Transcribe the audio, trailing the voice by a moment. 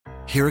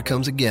Here it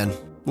comes again.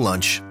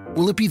 Lunch.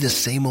 Will it be the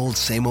same old,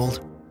 same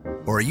old?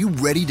 Or are you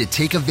ready to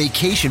take a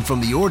vacation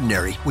from the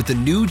ordinary with the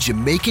new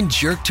Jamaican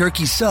Jerk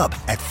Turkey Sub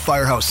at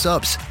Firehouse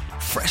Subs?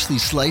 Freshly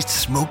sliced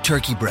smoked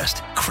turkey breast,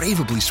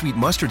 craveably sweet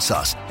mustard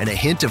sauce, and a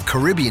hint of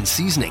Caribbean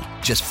seasoning.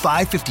 Just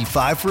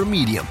 $5.55 for a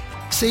medium.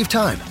 Save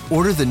time.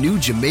 Order the new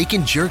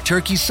Jamaican Jerk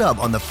Turkey Sub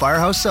on the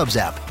Firehouse Subs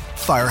app.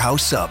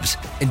 Firehouse Subs.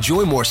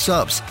 Enjoy more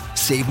subs.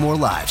 Save more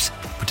lives.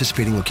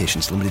 Participating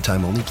locations. Limited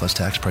time only, plus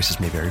tax. Prices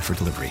may vary for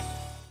delivery.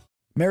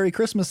 Merry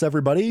Christmas,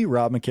 everybody.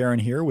 Rob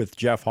McCarran here with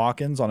Jeff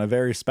Hawkins on a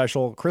very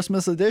special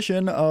Christmas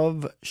edition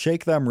of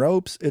Shake Them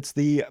Ropes. It's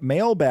the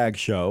mailbag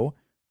show,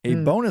 a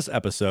bonus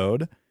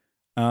episode.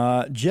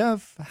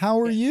 Jeff, how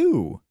are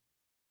you?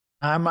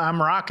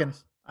 I'm rocking.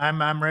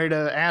 I'm ready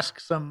to ask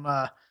some,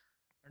 not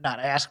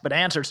ask, but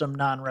answer some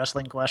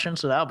non-wrestling questions.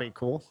 So that'll be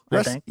cool.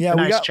 I think.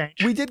 Yeah,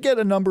 change. We did get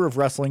a number of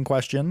wrestling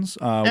questions.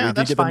 We did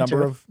get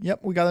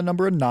we got a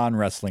number of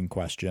non-wrestling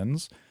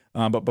questions.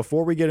 But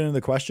before we get into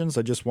the questions,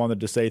 I just wanted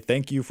to say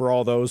thank you for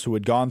all those who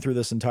had gone through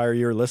this entire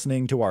year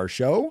listening to our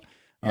show.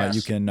 Yes.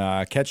 You can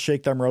catch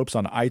Shake Them Ropes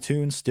on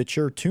iTunes,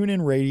 Stitcher,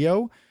 TuneIn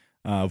Radio,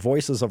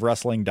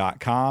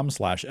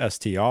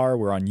 voicesofwrestling.com/STR.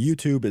 We're on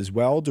YouTube as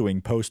well,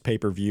 doing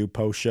post-pay-per-view,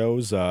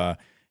 post-shows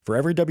for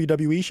every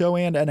WWE show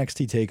and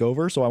NXT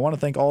TakeOver. So I want to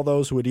thank all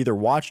those who had either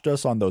watched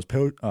us on those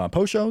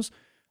post-shows,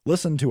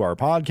 listened to our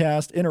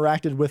podcast,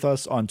 interacted with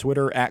us on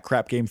Twitter,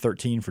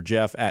 @CrapGame13 for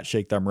Jeff,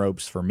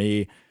 @ShakeThemRopes for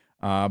me.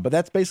 But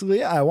that's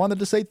basically it. I wanted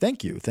to say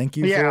thank you. Thank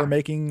you for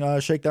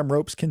making Shake Them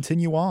Ropes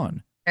continue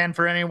on. And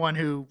for anyone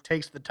who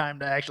takes the time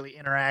to actually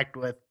interact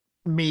with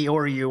me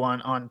or you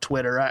on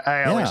Twitter,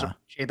 I always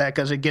appreciate that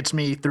because it gets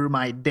me through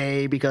my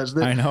day because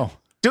I know.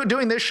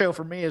 Doing this show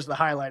for me is the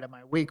highlight of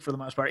my week for the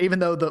most part, even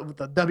though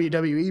the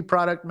WWE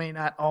product may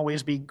not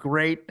always be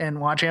great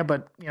and watching it,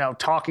 but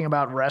talking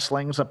about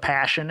wrestling is a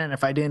passion. And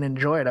if I didn't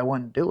enjoy it, I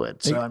wouldn't do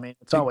it. So, I mean,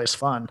 it's always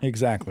fun.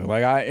 Exactly.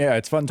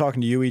 It's fun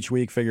talking to you each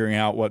week, figuring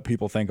out what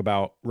people think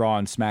about Raw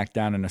and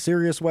SmackDown in a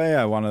serious way.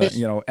 I want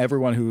to,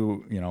 everyone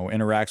who,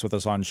 interacts with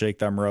us on Shake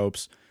Them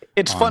Ropes.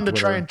 It's fun to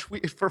try and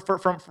tweak for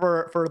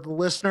the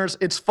listeners.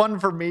 It's fun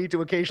for me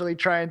to occasionally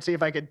try and see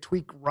if I can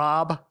tweak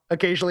Rob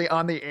occasionally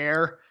on the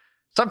air.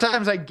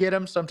 Sometimes I get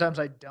him, sometimes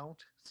I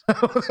don't. So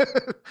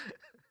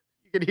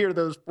you can hear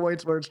those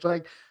points where it's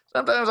like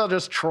sometimes I'll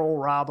just troll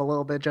Rob a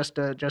little bit just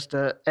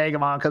to egg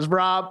him on because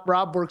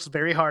Rob works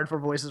very hard for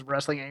Voices of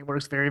Wrestling and he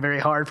works very, very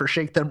hard for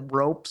Shake Them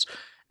Ropes.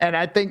 And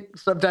I think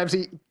sometimes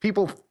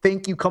people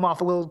think you come off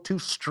a little too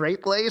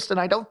straight-laced, and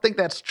I don't think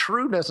that's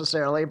true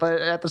necessarily.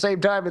 But at the same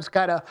time, it's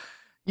kind of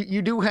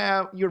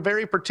you're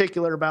very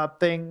particular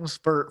about things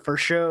for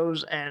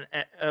shows and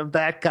of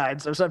that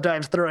kind. So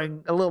sometimes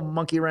throwing a little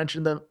monkey wrench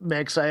in the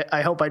mix,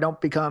 I hope I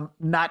don't become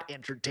not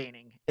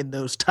entertaining in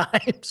those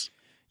times.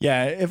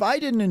 Yeah, if I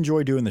didn't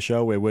enjoy doing the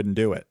show, we wouldn't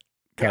do it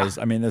because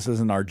I mean this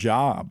isn't our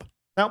job.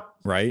 Nope.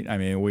 Right. I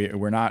mean,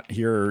 we're not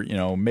here,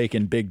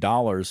 making big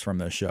dollars from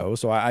this show.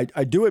 So I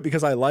do it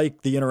because I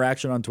like the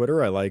interaction on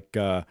Twitter. I like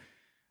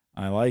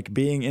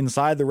being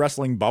inside the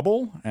wrestling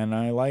bubble, and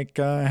I like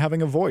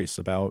having a voice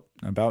about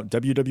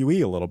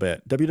WWE a little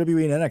bit,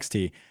 WWE and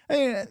NXT. I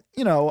mean,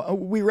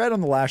 we read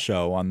on the last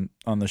show on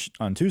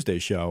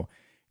Tuesday's show,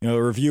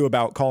 a review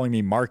about calling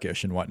me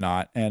Markish and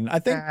whatnot. And I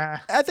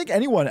think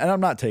anyone, and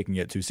I'm not taking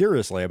it too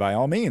seriously by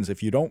all means.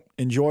 If you don't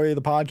enjoy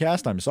the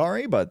podcast, I'm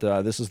sorry, but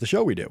this is the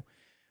show we do.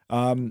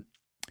 I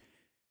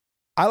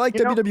like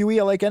WWE.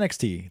 I like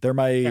NXT.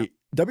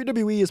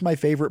 WWE is my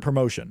favorite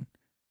promotion.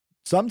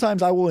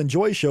 Sometimes I will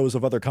enjoy shows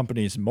of other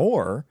companies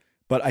more,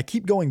 but I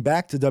keep going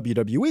back to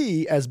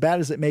WWE. As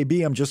bad as it may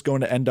be, I'm just going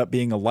to end up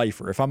being a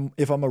lifer. If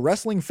I'm a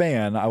wrestling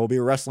fan, I will be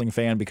a wrestling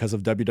fan because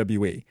of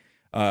WWE.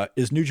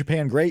 Is New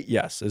Japan great?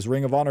 Yes. Is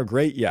Ring of Honor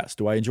great? Yes.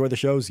 Do I enjoy the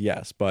shows?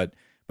 Yes. But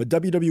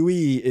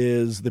WWE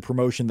is the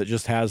promotion that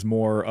just has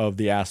more of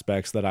the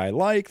aspects that I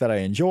like, that I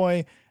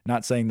enjoy.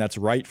 Not saying that's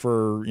right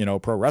for,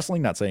 pro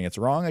wrestling, not saying it's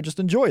wrong. I just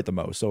enjoy it the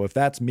most. So if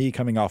that's me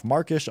coming off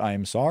Markish, I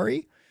am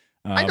sorry.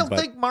 I don't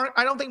think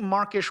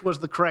Markish was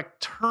the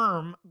correct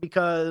term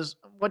because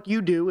what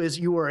you do is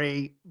you are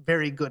a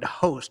very good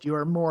host. You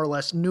are more or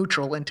less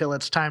neutral until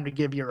it's time to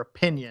give your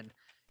opinion.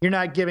 You're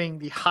not giving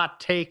the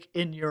hot take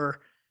in your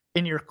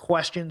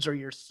questions or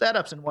your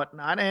setups and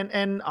whatnot.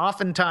 And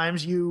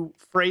oftentimes you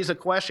phrase a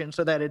question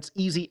so that it's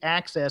easy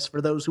access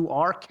for those who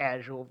are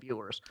casual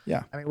viewers.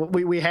 Yeah. I mean,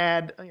 we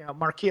had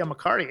Markia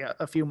McCarty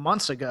a few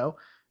months ago,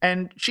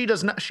 and she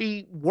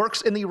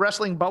works in the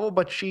wrestling bubble,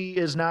 but she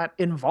is not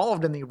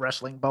involved in the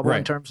wrestling bubble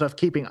in terms of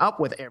keeping up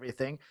with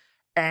everything.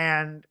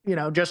 And,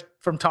 just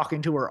from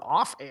talking to her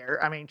off air,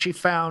 I mean, she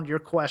found your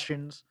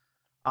questions,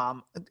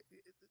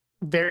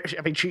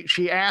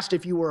 she asked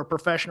if you were a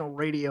professional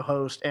radio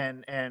host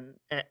and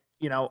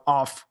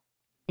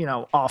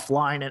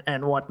offline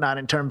and whatnot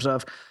in terms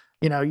of,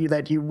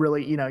 that you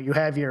really, you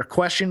have your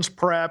questions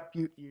prep,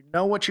 you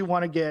know what you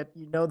want to get,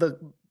 the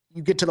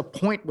you get to the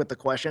point with the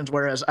questions,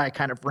 whereas I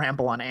kind of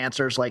ramble on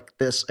answers like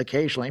this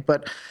occasionally.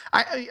 But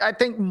I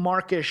think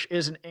markish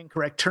is an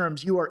incorrect term.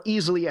 You are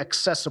easily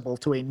accessible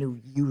to a new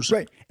user.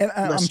 Right. And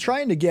I'm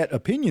trying to get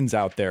opinions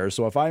out there.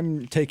 So if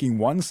I'm taking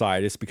one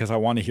side, it's because I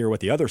want to hear what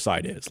the other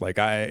side is. Like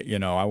I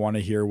want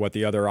to hear what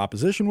the other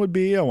opposition would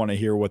be. I want to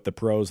hear what the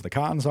pros and the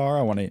cons are.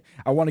 I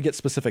want to get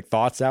specific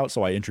thoughts out.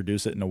 So I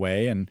introduce it in a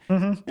way and,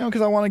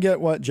 because I want to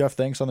get what Jeff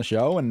thinks on the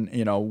show and,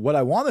 what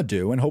I want to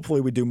do. And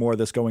hopefully we do more of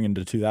this going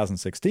into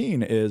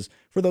 2016 is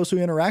for those who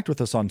interact with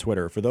us on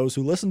Twitter, for those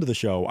who listen to the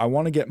show, I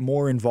want to get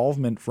more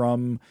involvement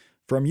from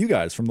you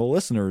guys, from the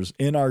listeners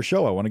in our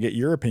show. I want to get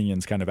your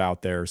opinions kind of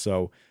out there.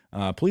 So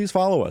please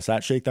follow us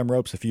at Shake Them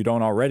Ropes if you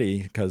don't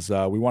already, because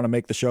we want to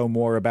make the show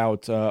more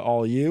about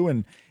all of you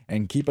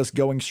and keep us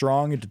going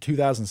strong into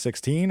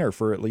 2016, or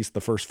for at least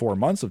the first 4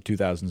 months of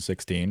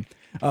 2016.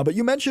 But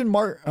you mentioned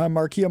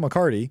Markia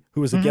McCarty,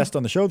 who was a guest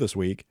on the show this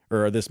week,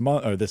 or this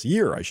month, or this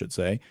year, I should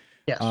say.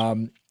 Yes.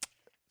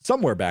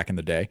 Somewhere back in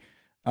the day.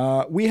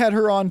 We had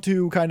her on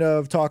to kind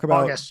of talk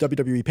about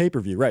WWE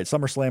pay-per-view, right?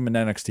 SummerSlam and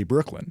NXT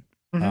Brooklyn.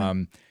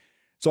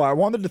 So I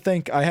wanted to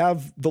think, I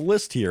have the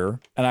list here,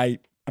 and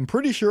I'm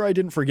pretty sure I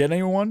didn't forget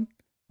anyone.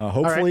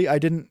 Hopefully I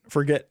didn't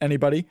forget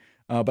anybody.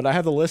 But I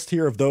have the list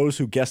here of those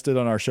who guested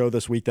on our show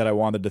this week that I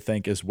wanted to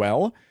thank as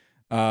well.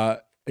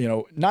 Not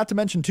to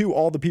mention too,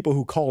 all the people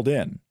who called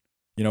in,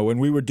 when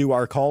we would do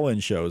our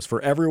call-in shows,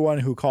 for everyone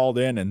who called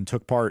in and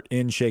took part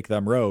in Shake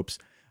Them Ropes.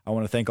 I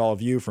want to thank all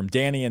of you, from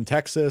Danny in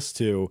Texas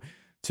to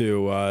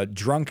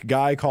drunk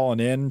guy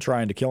calling in,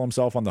 trying to kill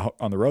himself on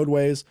the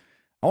roadways.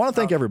 I want to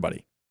thank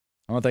everybody.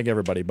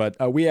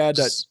 But we had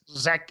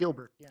Zach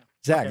Gilbert. Yeah.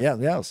 Zach. Okay. Yeah.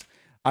 Yes.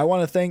 I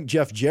want to thank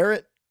Jeff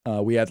Jarrett.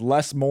 We had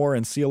Les Moore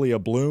and Celia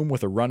Bloom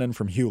with a run-in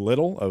from Hugh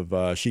Little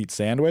of Sheet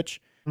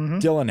Sandwich.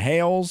 Dylan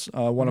Hales,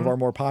 one of our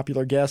more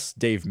popular guests.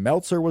 Dave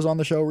Meltzer was on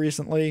the show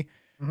recently.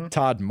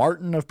 Todd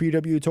Martin of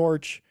PW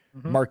Torch.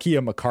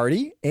 Markia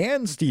McCarty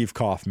and Steve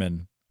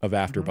Kaufman of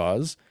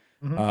AfterBuzz.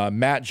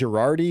 Matt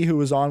Girardi, who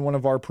was on one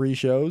of our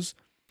pre-shows.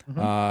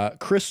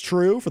 Chris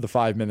True for the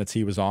 5 minutes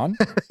he was on.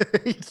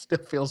 He still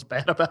feels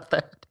bad about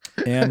that.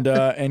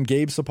 and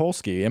Gabe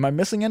Sapolsky. Am I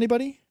missing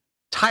anybody?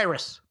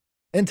 Tyrus.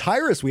 And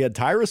Tyrus, we had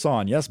Tyrus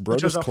on. Yes,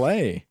 Brodus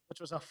Clay. Which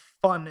was a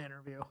fun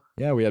interview.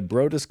 Yeah, we had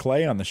Brodus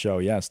Clay on the show.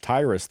 Yes,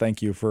 Tyrus,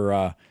 thank you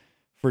for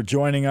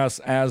joining us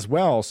as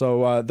well.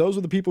 So those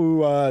are the people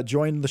who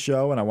joined the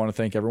show, and I want to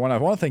thank everyone. I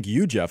want to thank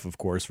you, Jeff, of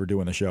course, for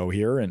doing the show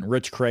here, and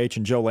Rich Craich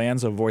and Joe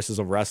Lanza, Voices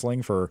of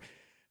Wrestling, for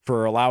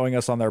allowing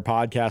us on their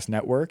podcast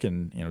network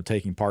and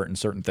taking part in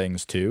certain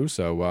things too.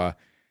 So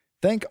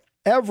thank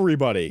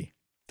everybody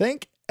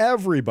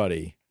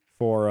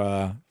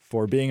for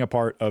being a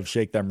part of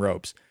Shake Them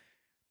Ropes.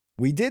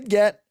 We did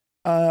get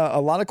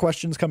a lot of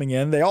questions coming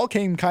in. They all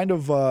came kind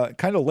of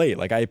late.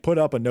 Like, I put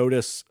up a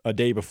notice a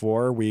day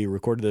before we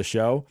recorded the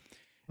show,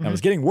 and I was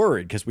getting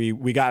worried because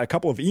we got a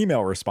couple of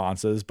email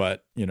responses,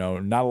 but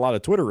not a lot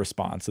of Twitter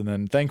response. And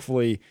then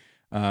thankfully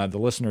the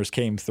listeners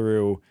came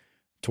through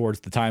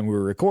towards the time we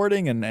were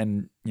recording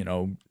and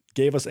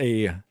gave us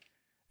a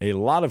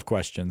lot of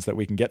questions that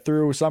we can get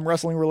through, some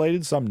wrestling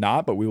related, some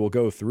not, but we will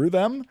go through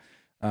them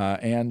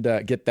and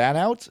get that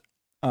out.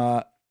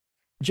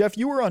 Jeff,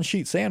 you were on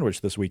Sheet Sandwich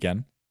this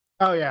weekend.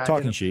 Oh, yeah.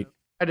 Talking Sheet.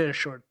 I did a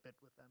short bit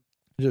with them.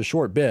 Just a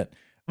short bit.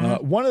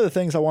 One of the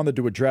things I wanted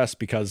to address,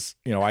 because,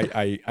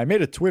 I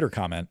made a Twitter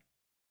comment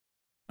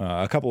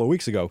a couple of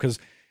weeks ago, because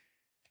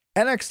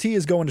NXT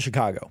is going to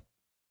Chicago.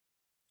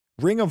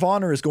 Ring of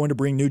Honor is going to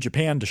bring New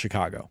Japan to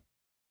Chicago.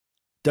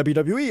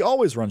 WWE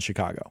always runs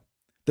Chicago.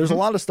 There's a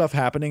lot of stuff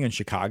happening in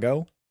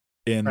Chicago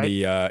in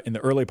the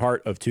early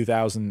part of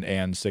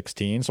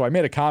 2016. So I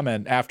made a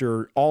comment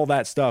after all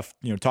that stuff,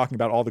 talking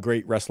about all the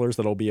great wrestlers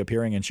that'll be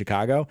appearing in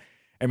Chicago.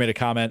 I made a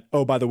comment,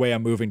 oh, by the way,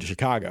 I'm moving to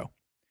Chicago.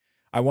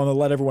 I want to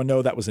let everyone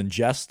know that was in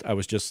jest. I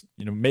was just,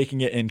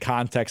 making it in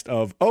context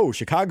of, oh,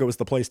 Chicago is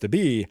the place to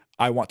be.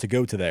 I want to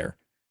go to there.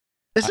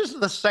 This is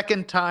the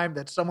second time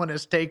that someone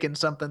has taken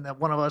something that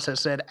one of us has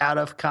said out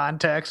of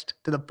context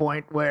to the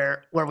point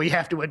where we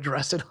have to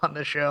address it on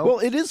the show. Well,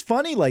 it is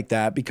funny like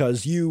that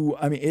because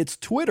it's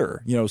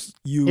Twitter. You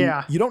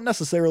don't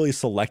necessarily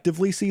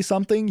selectively see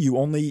something.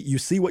 You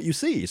see what you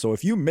see. So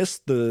if you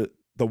missed the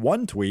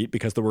one tweet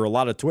because there were a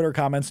lot of Twitter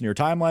comments in your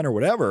timeline or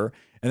whatever,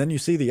 and then you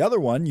see the other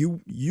one,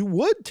 you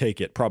would take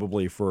it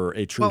probably for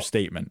a true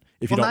statement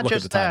if you don't look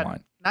at the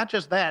timeline. Not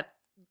just that,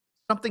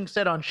 something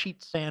said on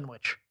Sheet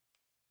Sandwich.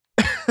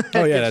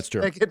 Oh, yeah, that's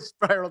true. It gets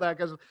spiraled out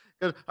because,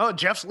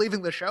 Jeff's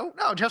leaving the show?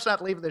 No, Jeff's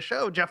not leaving the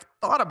show. Jeff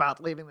thought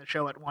about leaving the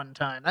show at one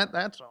time.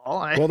 That's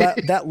all. Well,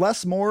 that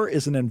Les Moore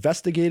is an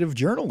investigative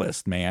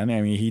journalist, man.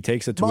 I mean, he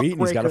takes a tweet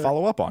and he's got to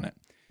follow up on it.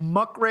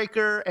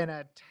 Muckraker and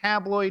a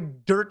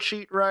tabloid dirt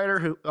sheet writer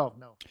who, oh,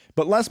 no.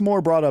 But Les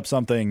Moore brought up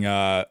something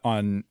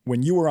on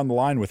when you were on the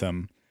line with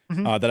him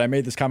that I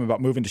made this comment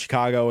about moving to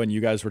Chicago, and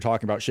you guys were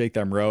talking about Shake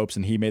Them Ropes,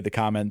 and he made the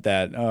comment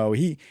that,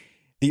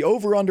 the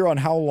over-under on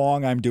how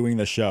long I'm doing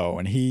the show,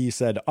 and he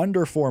said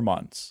under 4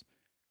 months.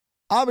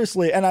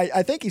 Obviously, and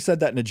I think he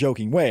said that in a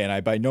joking way, and I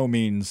by no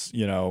means,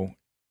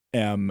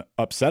 am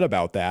upset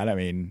about that. I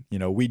mean,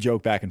 we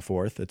joke back and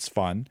forth. It's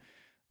fun.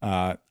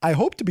 I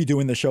hope to be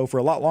doing the show for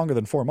a lot longer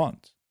than 4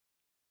 months.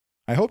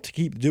 I hope to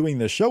keep doing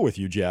this show with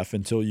you, Jeff,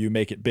 until you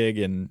make it big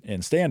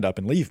in stand-up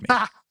and leave me.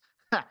 Well,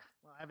 I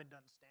haven't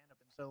done stand-up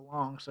in so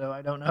long, so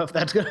I don't know if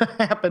that's going to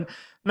happen.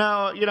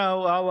 No,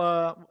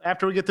 I'll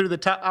after we get through the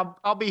top,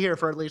 I'll be here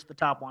for at least the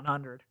top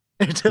 100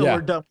 until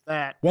we're done with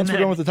that. Once we're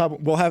done with the top,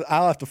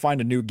 I'll have to find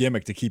a new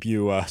gimmick to keep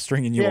you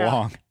stringing you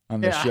along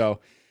on this show.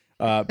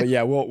 But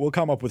yeah, we'll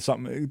come up with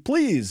something.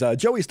 Please,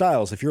 Joey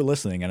Styles, if you're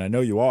listening, and I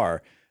know you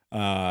are, be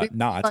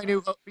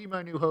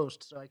my new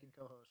host, so I can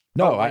co-host.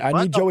 No,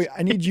 I need Joey.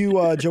 I need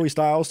you, Joey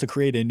Styles, to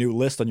create a new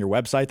list on your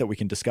website that we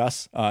can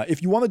discuss.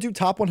 If you want to do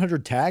top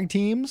 100 tag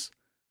teams,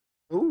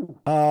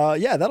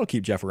 that'll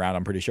keep Jeff around,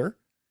 I'm pretty sure.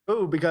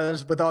 Ooh,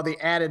 because with all the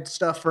added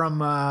stuff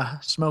from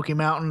Smoky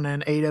Mountain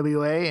and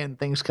AWA and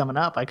things coming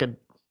up, I could.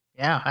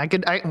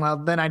 Well,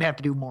 then I'd have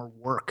to do more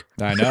work.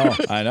 I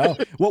know.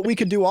 What we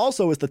could do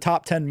also is the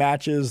top 10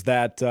 matches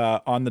that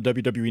on the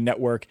WWE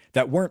Network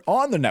that weren't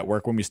on the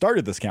network when we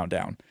started this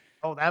countdown.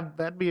 Oh,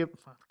 that'd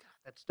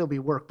still be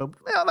work, but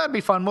that'd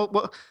be fun.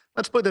 We'll,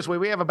 let's put it this way: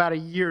 we have about a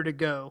year to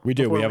go. We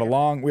do. We have a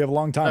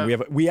long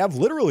time. We have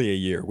literally a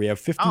year. We have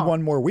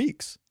 51 more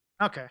weeks.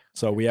 Okay.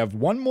 So we have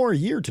one more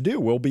year to do.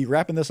 We'll be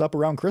wrapping this up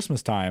around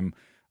Christmas time,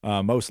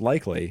 most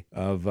likely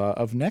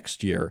of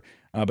next year.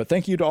 But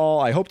thank you to all.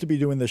 I hope to be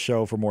doing this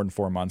show for more than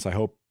 4 months. I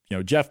hope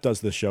Jeff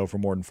does this show for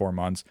more than 4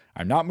 months.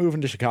 I'm not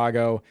moving to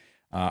Chicago.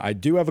 I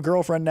do have a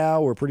girlfriend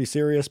now. We're pretty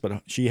serious,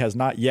 but she has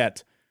not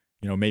yet,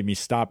 made me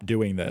stop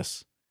doing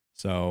this.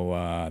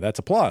 So that's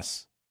a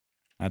plus.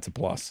 That's a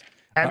plus.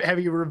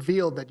 Have you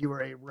revealed that you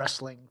were a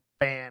wrestling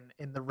fan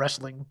in the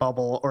wrestling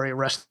bubble or a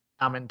wrestling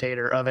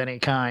commentator of any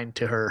kind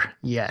to her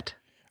yet?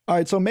 All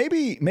right, so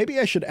maybe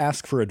I should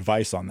ask for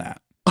advice on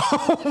that.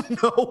 Oh,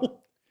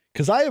 no.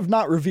 Because I have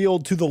not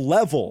revealed to the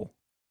level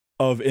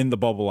of in the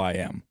bubble I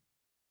am.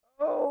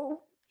 Oh.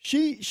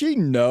 She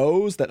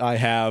knows that I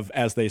have,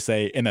 as they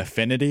say, an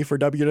affinity for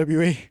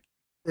WWE.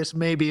 This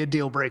may be a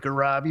deal breaker,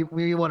 Rob.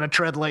 You want to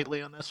tread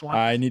lightly on this one.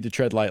 I need to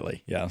tread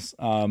lightly, yes.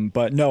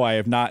 But no, I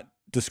have not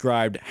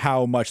described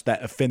how much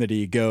that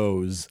affinity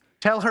goes.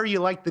 Tell her you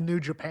like the New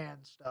Japan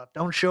stuff.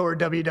 Don't show her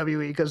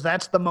WWE, because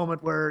that's the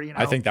moment where,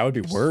 I think that would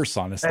be worse,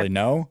 honestly.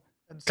 No?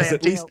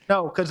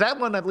 Because that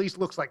one at least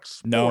looks like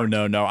sport.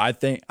 No.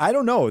 I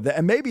don't know.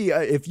 Maybe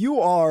if you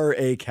are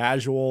a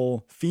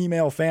casual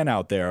female fan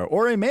out there,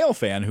 or a male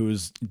fan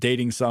who's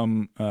dating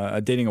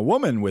a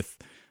woman with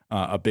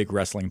a big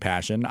wrestling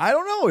passion, I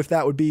don't know if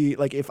that would be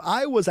like, if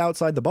I was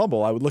outside the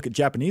bubble, I would look at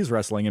Japanese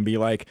wrestling and be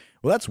like,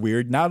 well, that's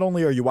weird. Not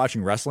only are you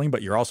watching wrestling,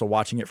 but you're also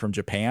watching it from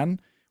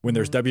Japan when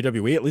there's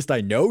WWE. At least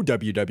I know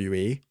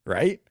WWE,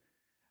 right?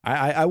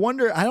 I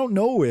wonder, I don't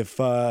know if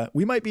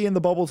we might be in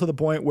the bubble to the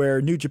point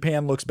where New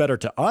Japan looks better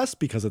to us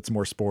because it's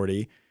more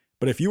sporty.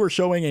 But if you were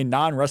showing a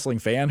non-wrestling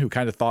fan who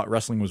kind of thought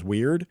wrestling was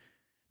weird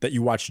that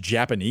you watched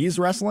Japanese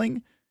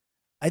wrestling,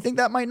 I think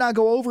that might not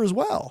go over as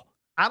well.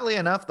 Oddly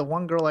enough, the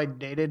one girl I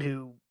dated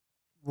who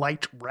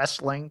liked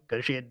wrestling,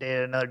 because she had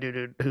dated another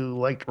dude who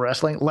liked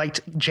wrestling,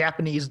 liked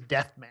Japanese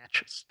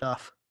deathmatch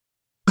stuff.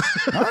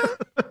 Huh?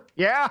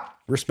 Yeah.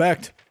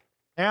 Respect.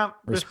 Yeah.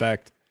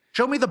 Respect.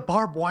 Show me the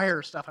barbed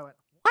wire stuff. I went,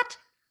 what?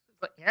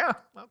 Like, yeah.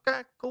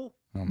 Okay, cool.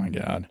 Oh my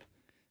God.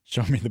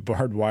 Show me the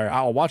barbed wire.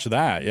 I'll watch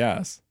that.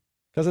 Yes.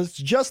 Because it's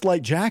just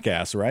like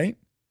Jackass, right?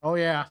 Oh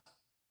yeah.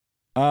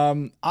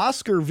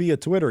 Oscar via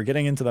Twitter,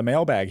 getting into the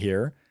mailbag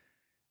here.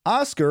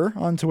 Oscar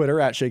on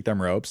Twitter at Shake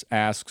Them Ropes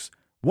asks,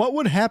 what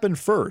would happen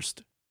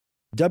first?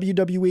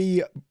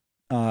 WWE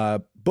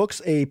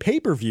books a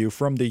pay-per-view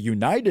from the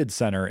United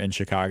Center in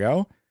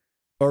Chicago,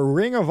 or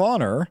Ring of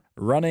Honor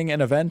running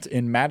an event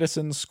in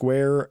Madison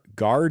Square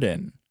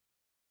Garden?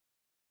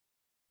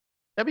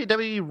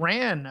 WWE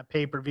ran a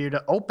pay-per-view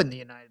to open the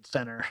United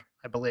Center,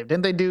 I believe.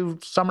 Didn't they do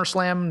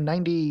SummerSlam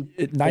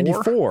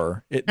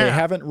 94? They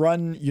haven't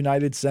run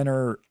United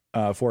Center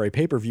for a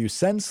pay-per-view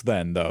since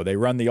then, though. They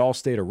run the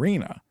Allstate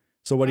Arena.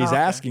 So what he's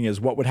asking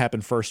is, what would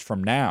happen first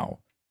from now?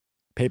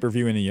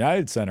 Pay-per-view in the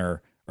United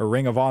Center or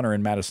Ring of Honor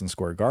in Madison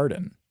Square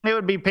Garden? It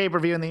would be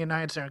pay-per-view in the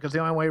United Center, because the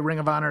only way Ring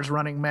of Honor is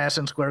running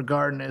Madison Square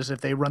Garden is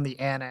if they run the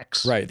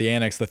Annex. Right, the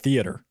Annex, the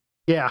theater.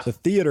 Yeah. The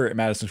theater at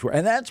Madison Square.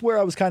 And that's where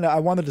I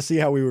wanted to see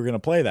how we were going to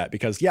play that,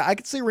 because, I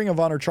could see Ring of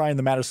Honor trying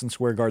the Madison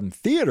Square Garden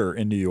Theater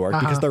in New York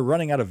because they're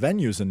running out of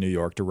venues in New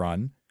York to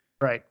run.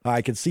 Right.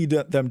 I could see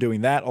them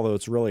doing that, although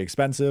it's really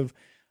expensive.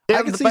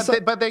 Yeah,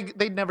 but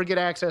they'd never get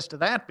access to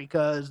that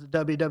because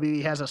the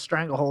WWE has a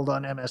stranglehold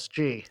on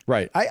MSG.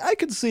 Right. I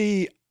could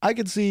see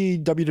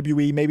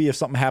WWE, maybe if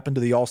something happened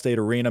to the Allstate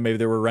Arena, maybe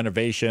there were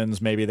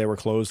renovations, maybe they were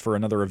closed for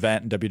another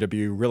event and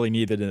WWE really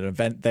needed an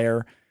event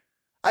there.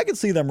 I could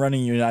see them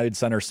running United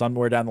Center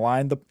somewhere down the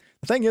line. The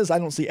thing is, I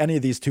don't see any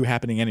of these two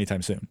happening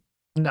anytime soon.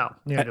 No,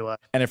 neither do I.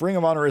 And if Ring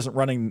of Honor isn't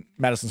running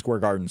Madison Square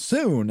Garden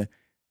soon,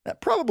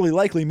 that probably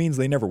likely means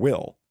they never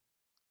will.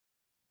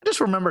 I just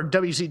remember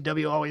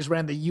WCW always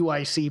ran the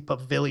UIC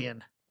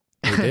Pavilion.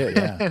 They did,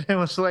 yeah. And it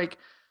was like,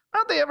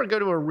 How'd they ever go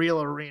to a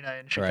real arena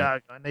in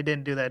Chicago? Right. And they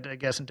didn't do that, I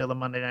guess, until the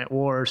Monday Night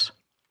Wars.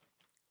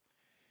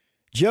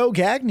 Joe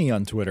Gagney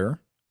on Twitter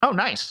Oh,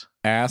 nice.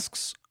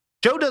 asks,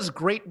 Joe does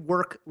great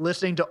work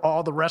listening to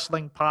all the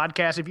wrestling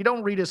podcasts. If you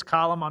don't read his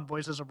column on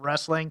Voices of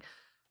Wrestling,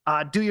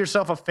 do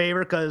yourself a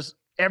favor, because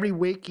every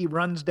week he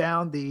runs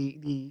down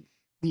the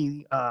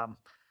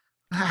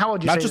how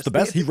would you say not just the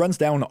best, he runs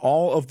down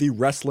all of the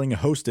wrestling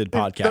hosted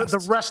podcasts.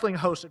 The wrestling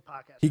hosted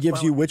podcast. He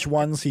gives you which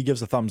ones he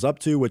gives a thumbs up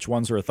to, which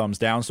ones are a thumbs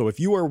down. So if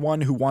you are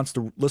one who wants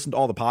to listen to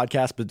all the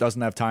podcasts but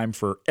doesn't have time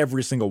for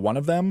every single one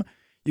of them,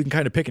 you can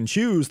kind of pick and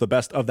choose the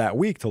best of that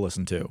week to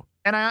listen to.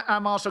 And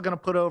I'm also going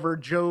to put over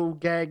Joe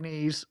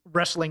Gagney's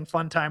Wrestling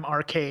Fun Time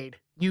Arcade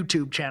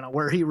YouTube channel,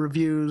 where he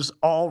reviews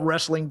all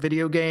wrestling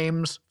video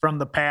games from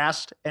the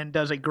past and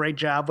does a great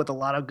job with a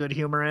lot of good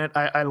humor in it.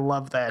 I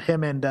love that.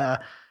 Him and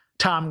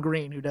Tom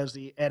Green, who does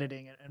the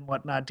editing and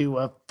whatnot, do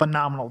a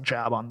phenomenal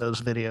job on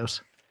those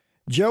videos.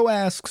 Joe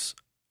asks,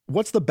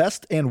 what's the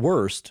best and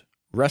worst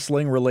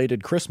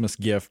wrestling-related Christmas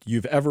gift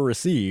you've ever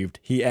received?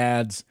 He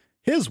adds,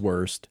 his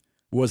worst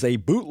was a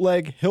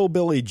bootleg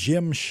Hillbilly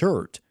Jim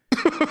shirt,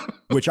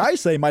 which I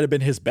say might have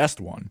been his best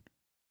one.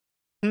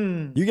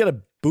 You get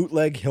a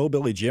bootleg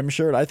Hillbilly Jim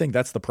shirt, I think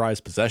that's the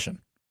prized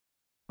possession.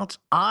 Well, it's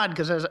odd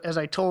because as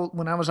I told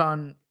when I was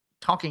on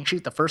Talking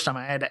Sheet the first time,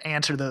 I had to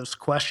answer those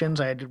questions.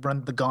 I had to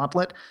run the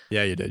gauntlet.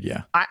 Yeah, you did,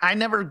 yeah. I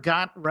never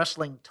got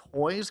wrestling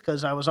toys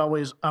because I was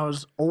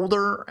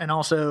older, and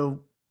also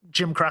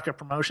Jim Crockett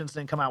Promotions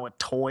didn't come out with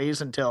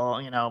toys until,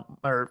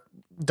 or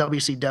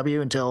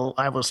WCW until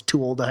I was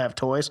too old to have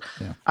toys.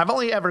 Yeah. I've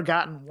only ever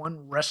gotten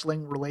one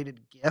wrestling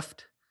related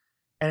gift,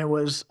 and it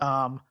was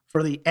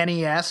for the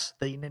NES,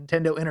 the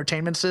Nintendo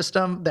Entertainment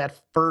System, that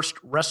first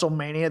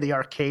WrestleMania, the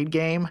arcade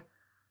game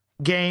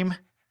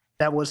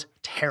that was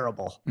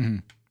terrible. Mm-hmm.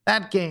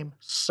 That game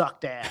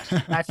sucked ass.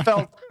 I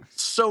felt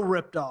so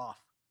ripped off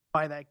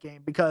by that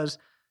game because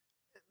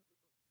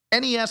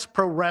NES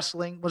Pro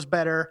Wrestling was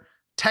better.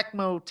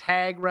 Tecmo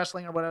Tag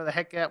Wrestling, or whatever the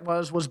heck that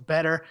was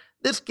better.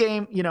 This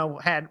game,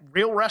 had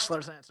real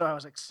wrestlers in it, so I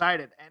was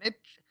excited. And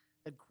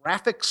the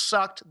graphics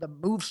sucked. The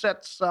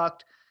moveset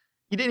sucked.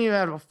 You didn't even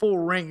have a full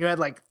ring. You had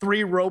like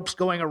 3 ropes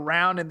going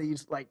around in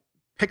these like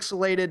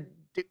pixelated.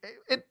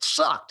 It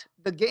sucked.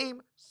 The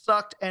game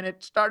sucked, and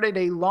it started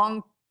a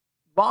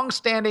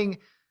long-standing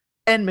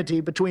enmity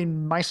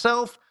between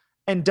myself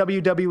and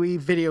WWE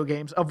video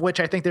games, of which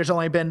I think there's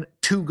only been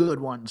 2 good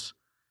ones.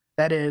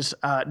 That is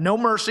No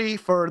Mercy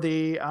for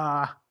the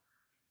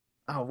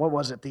what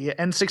was it? The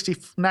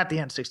N60, not the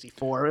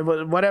N64. It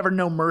was whatever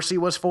No Mercy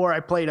was for. I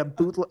played a.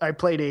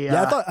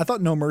 Yeah, I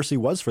thought No Mercy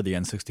was for the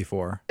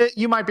N64.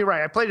 You might be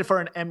right. I played it for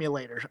an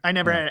emulator. I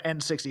never had an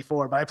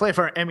N64, but I played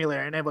for an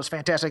emulator, and it was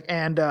fantastic.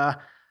 And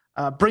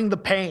Bring the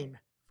Pain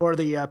for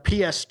the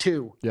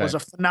PS2 was a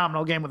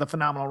phenomenal game with a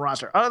phenomenal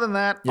roster. Other than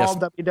that, all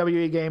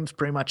WWE games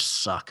pretty much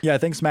suck. Yeah, I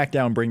think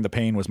SmackDown Bring the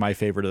Pain was my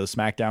favorite of the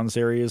SmackDown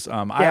series.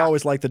 I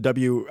always liked on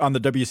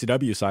the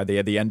WCW side, they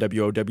had the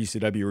NWO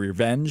WCW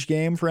Revenge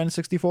game for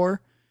N64.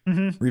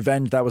 Mm-hmm.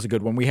 Revenge, that was a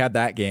good one. We had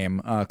that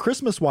game.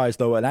 Christmas-wise,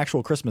 though, an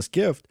actual Christmas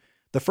gift,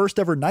 the first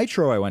ever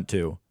Nitro I went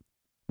to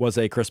was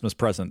a Christmas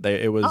present.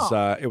 It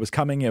was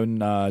coming in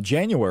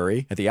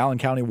January at the Allen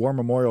County War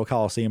Memorial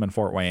Coliseum in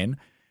Fort Wayne.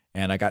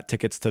 And I got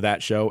tickets to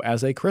that show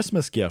as a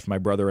Christmas gift. My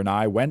brother and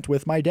I went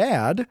with my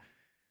dad,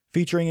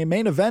 featuring a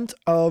main event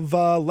of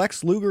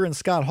Lex Luger and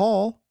Scott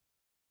Hall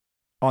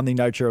on the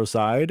Nitro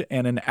side,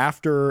 and an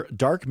after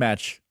dark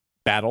match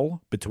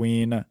battle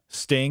between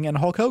Sting and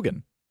Hulk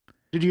Hogan.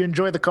 Did you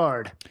enjoy the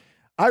card?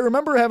 I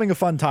remember having a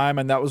fun time,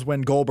 and that was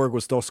when Goldberg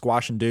was still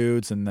squashing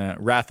dudes, and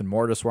Wrath and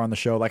Mortis were on the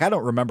show. Like, I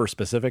don't remember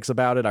specifics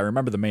about it. I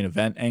remember the main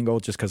event angle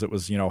just because it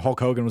was, Hulk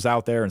Hogan was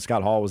out there, and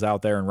Scott Hall was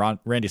out there, and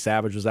Randy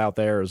Savage was out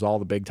there. It was all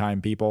the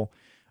big-time people.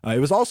 It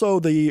was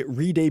also the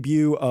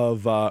re-debut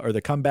of, or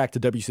the comeback to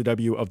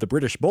WCW of the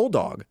British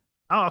Bulldog.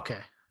 Oh, okay.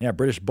 Yeah,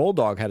 British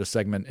Bulldog had a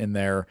segment in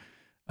there.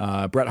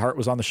 Bret Hart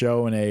was on the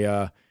show in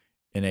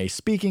a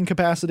speaking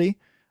capacity.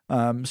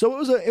 So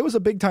it was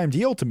a big time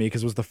deal to me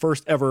because it was the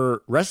first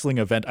ever wrestling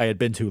event I had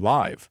been to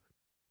live.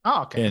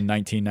 Oh, okay. In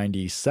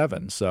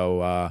 1997.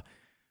 So,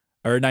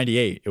 or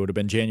 98. It would have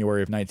been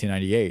January of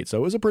 1998. So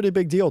it was a pretty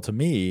big deal to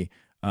me.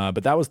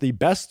 But that was the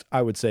best,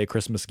 I would say,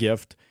 Christmas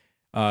gift.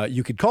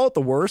 You could call it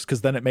the worst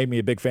because then it made me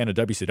a big fan of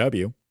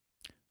WCW.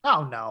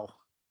 Oh, no.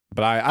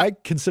 But I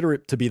consider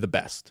it to be the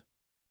best.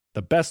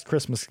 The best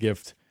Christmas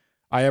gift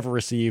I ever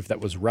received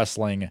that was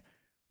wrestling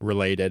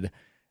related.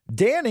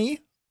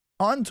 Danny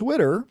on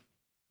Twitter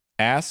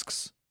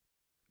asks,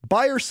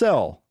 buy or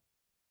sell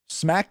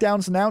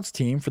SmackDown's announced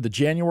team for the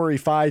January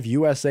 5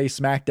 USA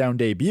SmackDown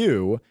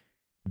debut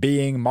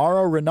being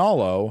Mauro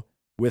Ranallo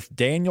with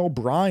Daniel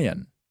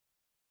Bryan.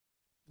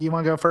 Do you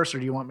want to go first, or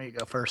do you want me to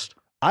go first?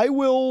 I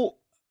will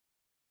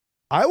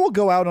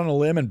go out on a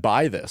limb and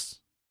buy this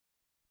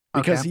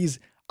because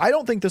I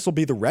don't think this will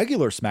be the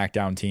regular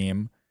SmackDown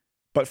team,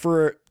 but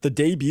for the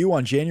debut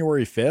on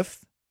January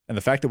 5th, And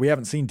the fact that we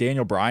haven't seen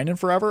Daniel Bryan in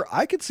forever,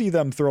 I could see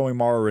them throwing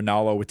Mauro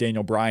Ranallo with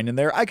Daniel Bryan in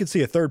there. I could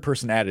see a third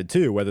person added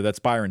too, whether that's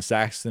Byron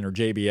Saxton or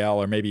JBL,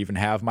 or maybe even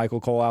have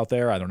Michael Cole out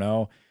there. I don't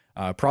know.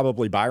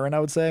 Probably Byron, I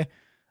would say.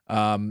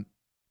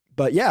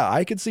 But yeah,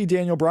 I could see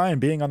Daniel Bryan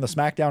being on the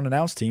SmackDown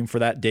announce team for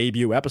that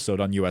debut episode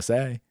on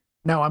USA.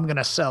 No, I'm going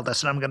to sell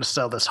this, and I'm going to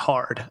sell this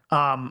hard.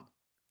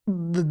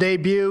 The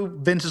debut,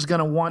 Vince is going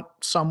to want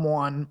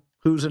someone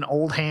who's an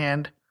old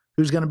hand,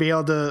 who's going to be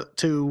able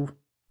to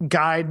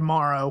guide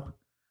Mauro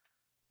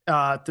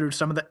through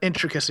some of the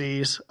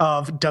intricacies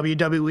of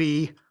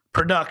WWE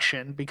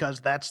production, because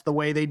that's the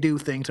way they do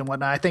things and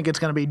whatnot. I think it's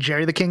going to be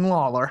Jerry the King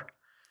Lawler.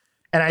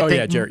 And I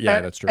think, Jerry,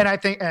 that's true. And I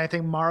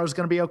think Mauro's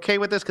going to be okay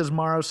with this because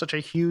Mauro's such a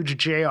huge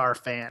JR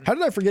fan. How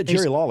did I forget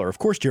Jerry Lawler? Of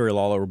course, Jerry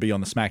Lawler will be on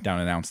the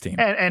SmackDown announce team,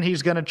 and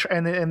he's going to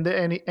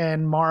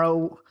and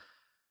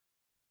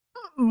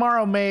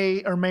Mauro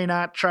may or may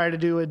not try to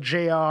do a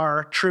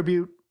JR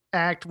tribute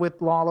act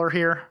with Lawler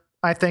here.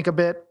 I think a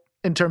bit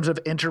in terms of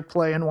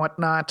interplay and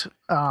whatnot.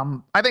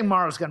 I think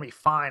Mauro's going to be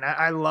fine.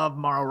 I love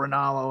Mauro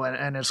Ranallo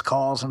and his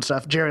calls and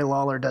stuff. Jerry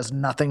Lawler does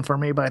nothing for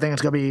me, but I think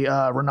it's going to be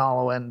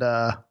Ranallo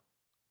and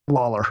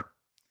Lawler.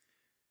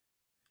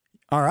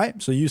 All right,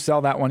 so you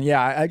sell that one.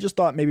 Yeah, I just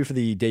thought maybe for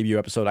the debut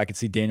episode, I could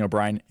see Daniel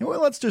Bryan.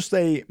 Well, let's just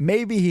say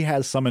maybe he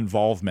has some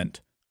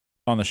involvement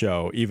on the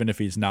show, even if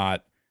he's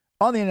not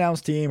on the announce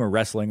team or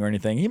wrestling or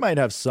anything. He might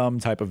have some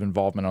type of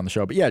involvement on the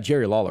show. But yeah,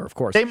 Jerry Lawler, of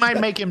course. They might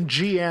make him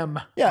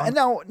GM. Yeah, and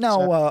now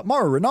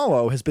Mauro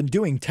Ranallo has been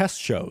doing test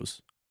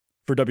shows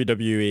for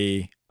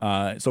WWE.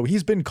 So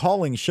he's been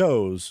calling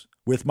shows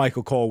with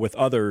Michael Cole, with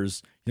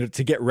others,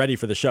 to get ready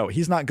for the show.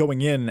 He's not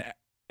going in,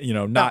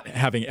 not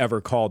having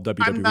ever called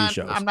WWE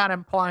shows. I'm not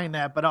implying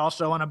that, but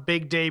also on a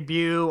big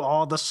debut,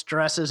 all the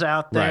stress is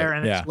out there, right,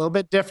 and it's a little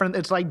bit different.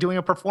 It's like doing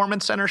a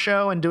performance center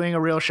show and doing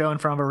a real show in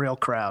front of a real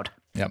crowd.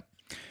 Yep.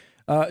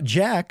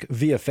 Jack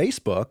via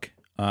Facebook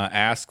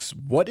asks,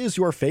 "What is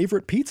your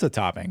favorite pizza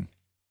topping?"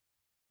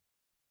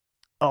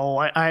 Oh,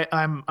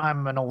 I'm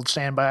an old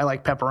standby. I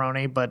like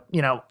pepperoni, but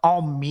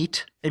all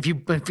meat. If you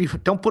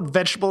don't put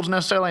vegetables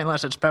necessarily,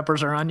 unless it's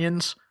peppers or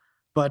onions.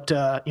 But,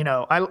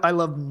 I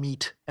love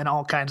meat and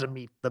all kinds of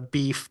meat, the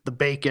beef, the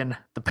bacon,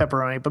 the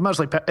pepperoni, but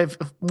mostly if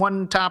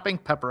one topping,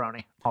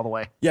 pepperoni all the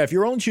way. Yeah. If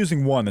you're only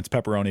choosing one, that's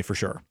pepperoni for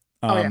sure.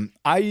 Yeah.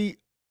 I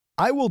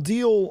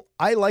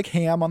like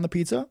ham on the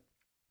pizza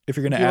if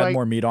you're going to add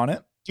more meat on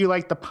it. Do you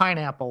like the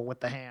pineapple with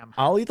the ham?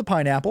 I'll eat the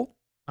pineapple.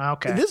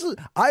 Okay.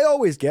 I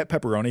always get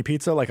pepperoni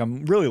pizza. Like,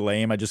 I'm really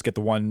lame. I just get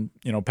the one,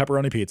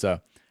 pepperoni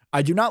pizza.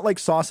 I do not like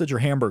sausage or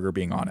hamburger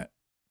being on it.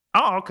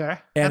 Oh, okay.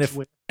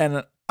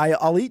 And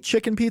I'll eat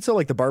chicken pizza,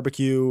 like the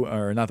barbecue,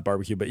 or not the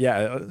barbecue, but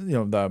yeah,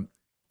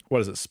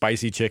 what is it?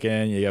 Spicy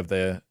chicken. You have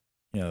the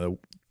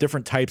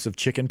different types of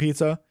chicken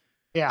pizza.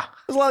 Yeah.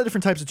 There's a lot of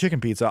different types of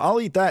chicken pizza.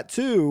 I'll eat that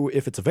too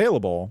if it's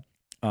available.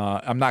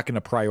 I'm not going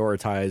to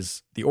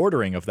prioritize the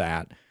ordering of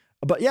that.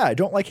 But yeah, I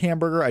don't like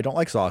hamburger. I don't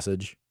like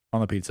sausage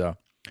on the pizza.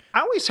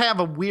 I always have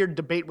a weird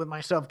debate with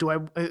myself. Do I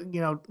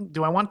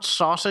want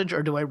sausage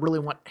or do I really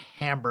want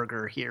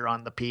hamburger here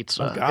on the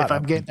pizza? Oh,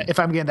 God, if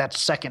I'm getting that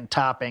second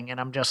topping, and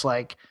I'm just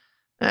like,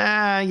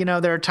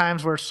 there are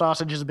times where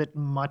sausage is a bit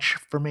much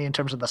for me in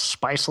terms of the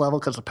spice level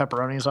because the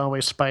pepperoni is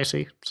always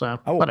spicy. So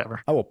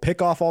whatever. I will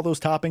pick off all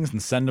those toppings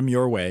and send them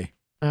your way.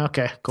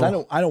 Okay,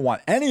 cool. I don't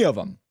want any of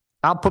them.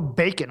 I'll put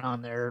bacon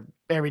on there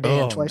every day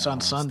and twice on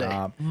Sunday.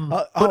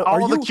 Put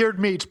all the cured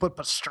meats. Put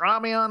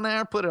pastrami on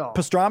there. Put it all.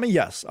 Pastrami,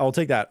 yes, I'll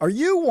take that. Are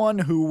you one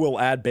who will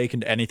add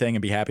bacon to anything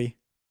and be happy?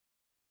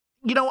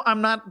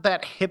 I'm not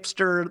that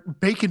hipster.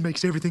 Bacon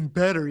makes everything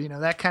better.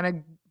 That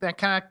kind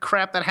of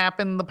crap that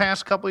happened the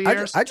past couple of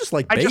years. I just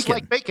like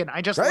bacon.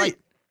 I just like,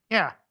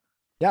 yeah.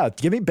 Yeah,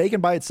 give me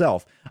bacon by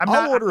itself.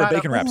 I'll order a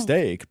bacon wrap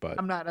steak, but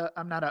I'm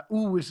not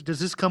does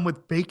this come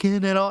with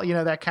bacon at all?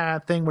 That kind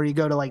of thing where you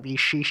go to like these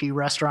shishi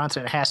restaurants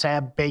and it has to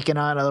have bacon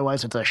on it,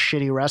 otherwise it's a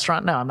shitty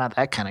restaurant. No, I'm not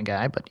that kind of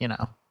guy, but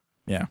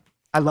yeah.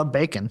 I love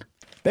bacon.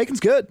 Bacon's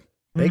good.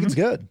 Bacon's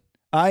good.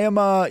 I am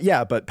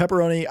but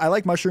pepperoni, I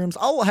like mushrooms.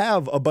 I'll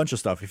have a bunch of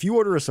stuff. If you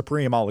order a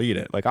Supreme, I'll eat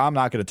it. Like, I'm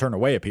not going to turn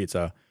away a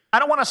pizza. I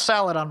don't want a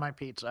salad on my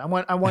pizza.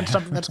 I want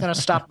something that's going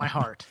to stop my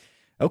heart.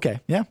 Okay.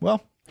 Yeah,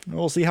 well,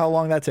 we'll see how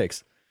long that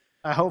takes.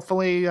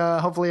 Hopefully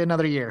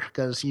another year,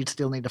 because you'd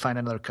still need to find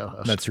another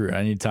co-host. That's true.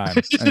 I need time.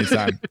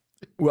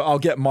 Well, I'll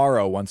get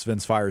Mauro once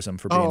Vince fires him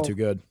for being too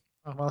good.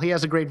 Well, he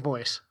has a great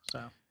voice.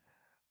 So,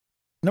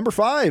 number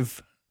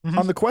 5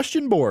 on the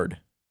question board.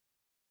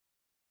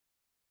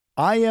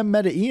 I am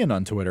Meta Ian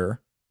on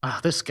Twitter.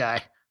 This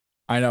guy.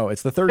 I know,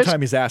 it's the third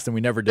time he's asked and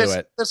we never do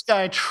it. This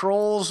guy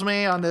trolls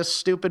me on this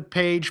stupid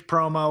page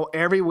promo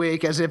every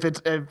week as if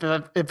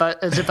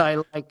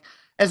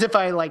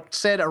I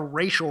said a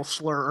racial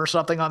slur or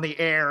something on the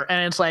air.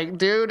 And it's like,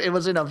 dude, it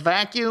was in a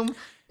vacuum.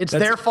 It's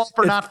their fault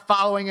for not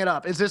following it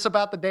up. Is this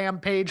about the damn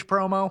page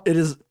promo? It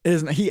is.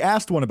 He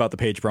asked one about the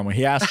page promo.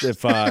 He asked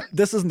if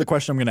this isn't the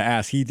question I'm going to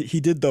ask. He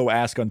did though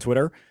ask on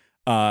Twitter,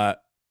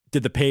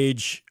 did the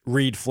Paige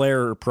Reed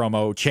Flair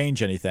promo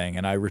change anything?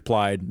 And I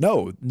replied,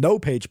 no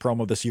Paige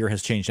promo this year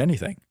has changed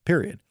anything,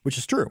 period, which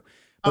is true.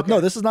 But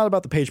no, this is not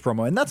about the Page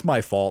promo, and that's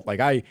my fault.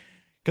 Like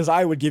because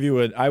I would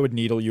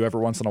needle you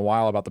every once in a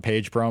while about the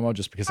Page promo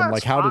just because I'm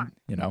like, how did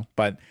you know?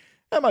 But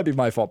that might be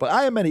my fault. But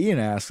I am Medellin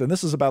asks, and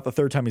this is about the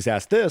third time he's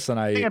asked this, and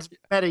I think it's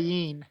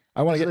Medellin.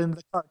 I want to get in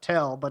the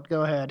cartel, but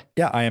go ahead.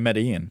 Yeah, I am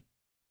Medellin.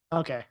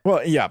 Okay.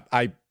 Well, yeah,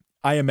 I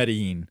am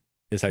Medellin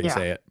is how you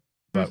say it,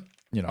 but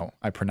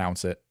I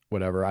pronounce it.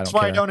 Whatever. That's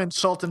why I don't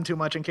insult him too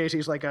much in case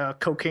he's like a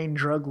cocaine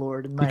drug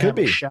lord. And he could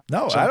be.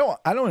 No,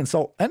 I don't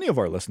insult any of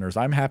our listeners.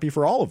 I'm happy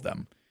for all of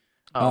them.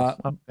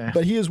 Okay.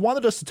 But he has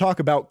wanted us to talk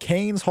about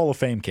Kane's Hall of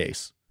Fame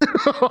case.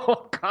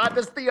 Oh God,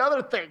 that's the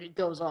other thing he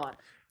goes on.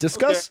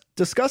 Discuss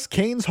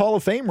Kane's Hall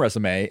of Fame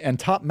resume and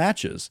top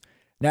matches.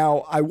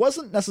 Now, I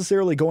wasn't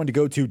necessarily going to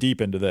go too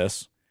deep into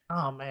this.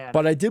 Oh man.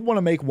 But I did want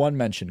to make one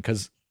mention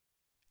because,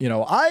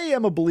 I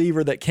am a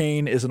believer that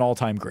Kane is an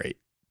all-time great.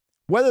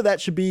 Whether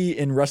that should be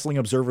in Wrestling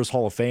Observer's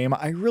Hall of Fame,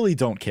 I really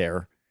don't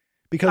care.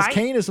 Because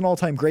Kane is an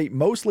all-time great,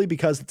 mostly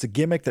because it's a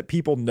gimmick that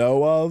people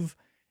know of,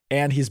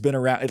 and he's been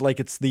around. Like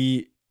it's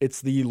the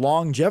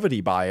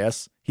longevity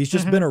bias. He's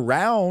just been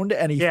around,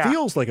 and he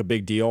feels like a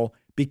big deal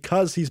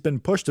because he's been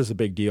pushed as a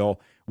big deal.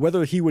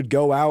 Whether he would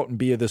go out and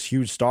be this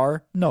huge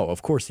star, no,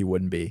 of course he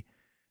wouldn't be.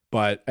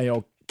 But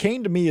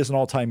Kane to me is an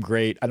all-time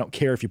great. I don't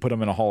care if you put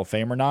him in a Hall of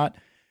Fame or not.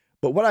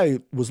 But what I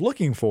was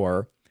looking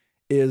for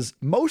is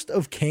most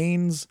of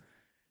Kane's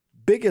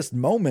biggest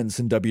moments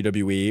in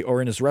WWE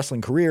or in his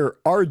wrestling career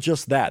are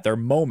just that. They're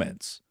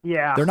moments.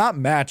 Yeah. They're not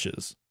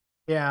matches.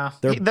 Yeah.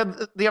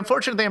 The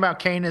unfortunate thing about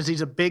Kane is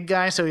he's a big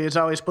guy, so he's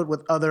always put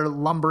with other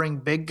lumbering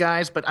big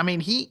guys. But I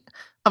mean,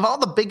 of all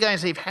the big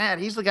guys they've had,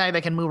 he's the guy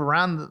that can move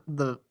around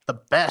the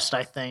best,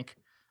 I think,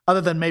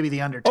 other than maybe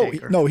The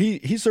Undertaker. Oh, no,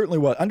 he certainly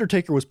was.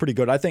 Undertaker was pretty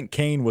good. I think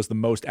Kane was the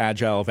most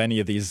agile of any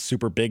of these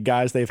super big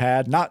guys they've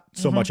had. Not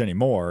so much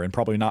anymore, and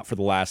probably not for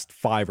the last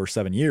 5 or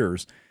 7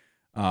 years.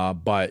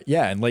 But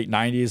yeah, in late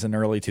 90s and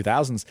early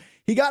 2000s,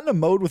 he got in a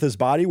mode with his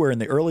body where in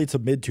the early to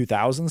mid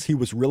 2000s, he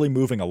was really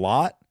moving a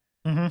lot.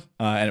 And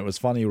it was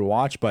funny to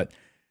watch. But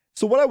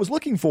so what I was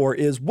looking for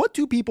is, what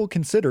do people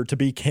consider to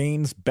be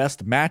Kane's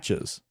best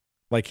matches?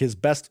 Like his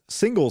best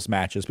singles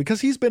matches,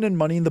 because he's been in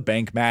Money in the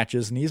Bank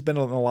matches and he's been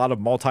in a lot of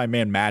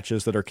multi-man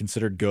matches that are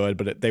considered good,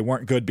 but they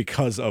weren't good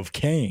because of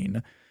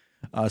Kane.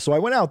 So I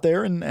went out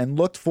there and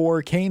looked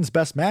for Kane's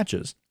best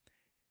matches.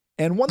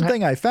 And one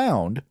thing I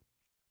found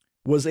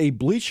was a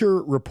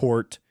Bleacher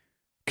Report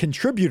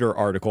contributor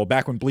article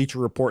back when Bleacher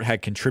Report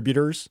had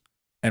contributors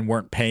and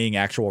weren't paying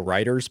actual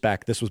writers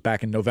this was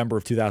back in November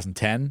of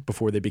 2010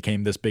 before they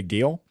became this big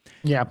deal.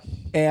 Yeah.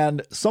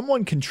 And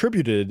someone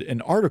contributed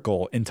an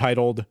article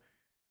entitled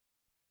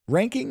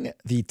Ranking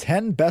the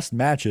 10 Best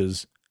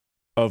Matches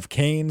of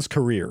Kane's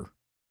Career.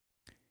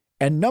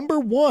 And number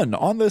 1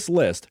 on this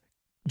list,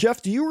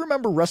 Jeff, do you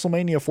remember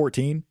WrestleMania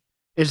 14?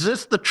 Is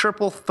this the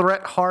triple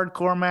threat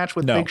hardcore match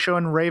with Big Show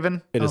and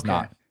Raven? It is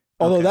not.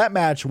 Although that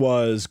match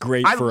was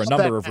great for a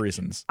number of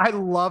reasons. I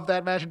love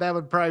that match. That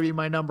would probably be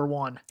my number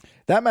 1.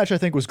 That match, I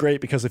think, was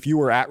great because if you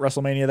were at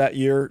WrestleMania that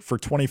year for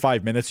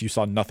 25 minutes, you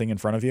saw nothing in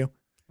front of you.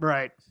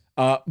 Right.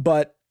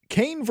 But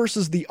Kane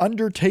versus The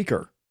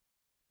Undertaker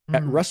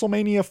at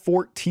WrestleMania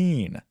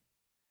 14.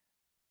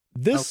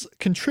 This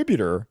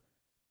contributor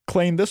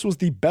claimed this was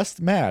the best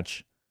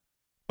match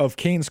of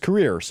Kane's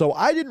career. So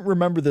I didn't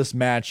remember this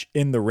match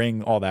in the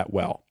ring all that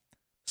well.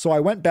 So I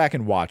went back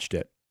and watched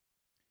it.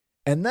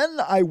 And then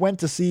I went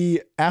to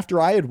see, after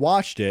I had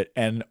watched it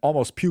and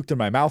almost puked in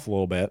my mouth a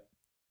little bit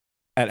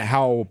at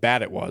how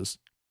bad it was.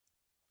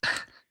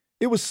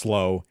 It was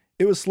slow.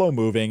 It was slow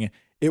moving.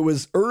 It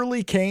was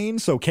early Kane.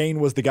 So Kane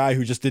was the guy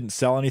who just didn't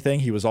sell anything.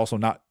 He was also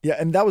not. Yeah.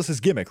 And that was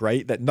his gimmick,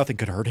 right? That nothing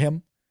could hurt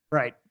him.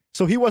 Right.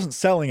 So he wasn't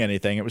selling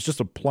anything. It was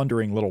just a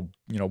plundering little,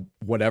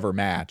 whatever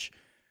match.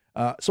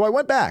 So I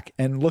went back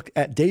and looked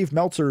at Dave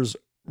Meltzer's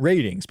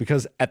ratings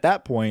because at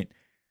that point,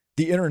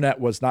 the internet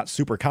was not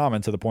super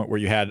common to the point where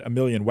you had a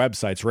million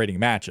websites rating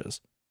matches.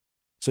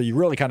 So you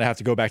really kind of have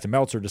to go back to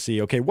Meltzer to see,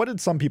 okay, what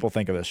did some people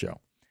think of this show?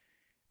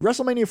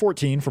 WrestleMania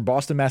 14 from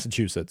Boston,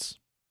 Massachusetts.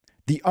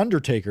 The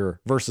Undertaker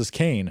versus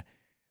Kane.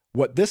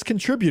 What this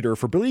contributor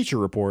for Bleacher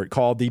Report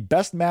called the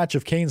best match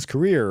of Kane's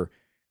career,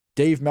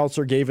 Dave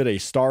Meltzer gave it a 1.5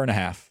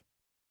 stars.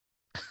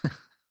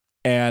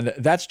 And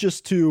that's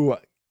just to...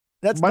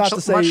 That's not to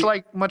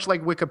say much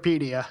like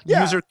Wikipedia. Yeah.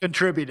 User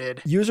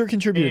contributed.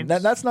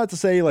 That's not to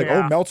say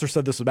Meltzer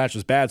said this match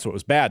was bad, so it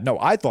was bad. No,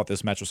 I thought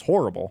this match was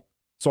horrible.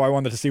 So I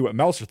wanted to see what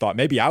Meltzer thought.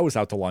 Maybe I was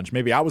out to lunch.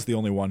 Maybe I was the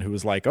only one who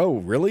was like, oh,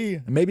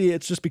 really? Maybe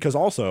it's just because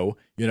also,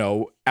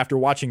 after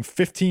watching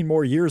 15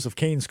 more years of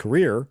Kane's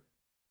career,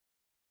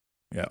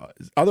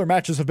 other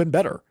matches have been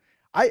better.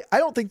 I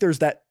don't think there's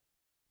that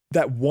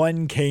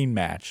one Kane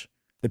match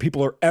that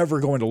people are ever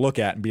going to look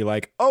at and be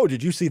like, oh,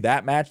 did you see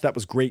that match? That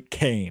was great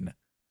Kane.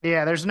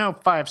 Yeah, there's no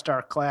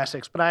 5-star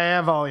classics, but I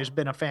have always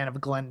been a fan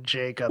of Glenn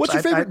Jacobs. What's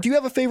your favorite? Do you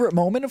have a favorite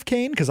moment of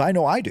Kane? Because I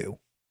know I do.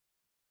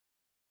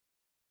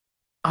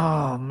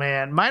 Oh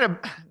man, might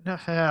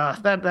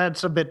have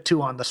that's a bit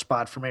too on the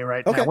spot for me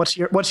right now. What's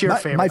your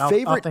favorite?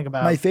 I'll think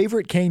about my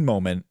favorite Kane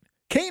moment.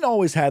 Kane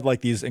always had like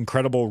these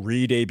incredible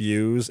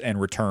re-debuts and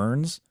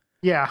returns.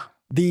 Yeah.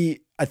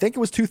 I think it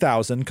was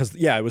 2000 because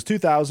it was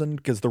 2000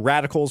 because the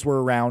Radicals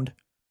were around.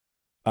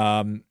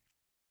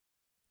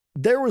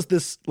 There was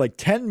this like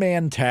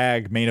 10-man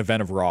tag main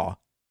event of Raw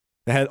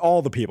that had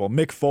all the people.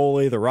 Mick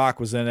Foley, The Rock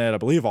was in it. I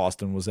believe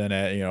Austin was in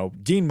it. You know,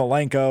 Dean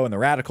Malenko and the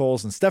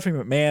Radicals, and Stephanie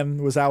McMahon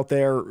was out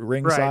there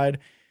ringside.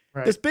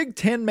 Right. This big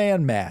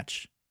 10-man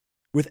match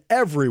with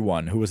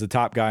everyone who was the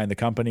top guy in the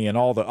company and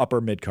all the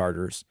upper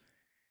mid-carders.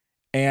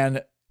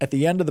 And at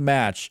the end of the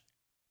match,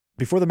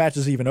 before the match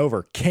is even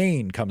over,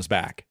 Kane comes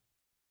back.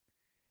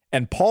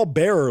 And Paul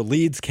Bearer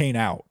leads Kane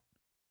out.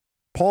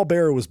 Paul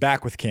Bearer was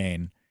back with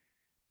Kane.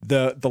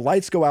 The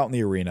lights go out in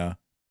the arena.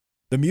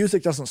 The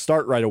music doesn't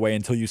start right away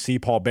until you see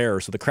Paul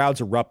Bearer, so the crowd's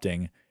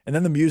erupting. And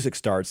then the music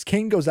starts.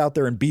 Kane goes out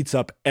there and beats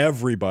up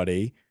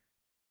everybody.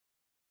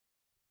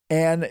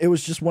 And it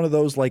was just one of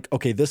those like,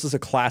 okay, this is a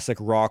classic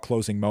Raw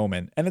closing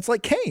moment. And it's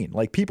like Kane.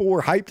 Like, people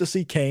were hyped to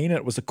see Kane. And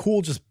it was a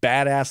cool, just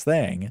badass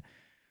thing.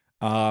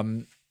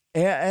 And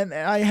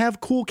I have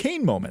cool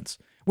Kane moments.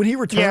 When he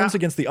returns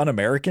against the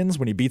Un-Americans,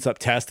 when he beats up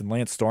Test and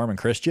Lance Storm and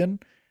Christian,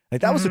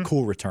 like that was a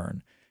cool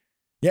return.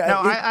 Yeah,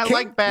 no, I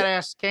like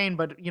badass Kane,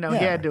 but he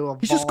had to evolve.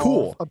 He's just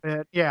cool a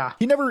bit. Yeah,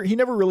 he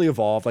never really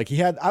evolved. Like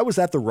I was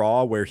at the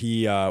Raw where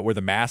where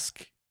the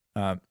mask,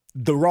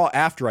 the Raw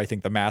after I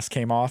think the mask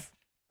came off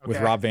with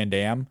Rob Van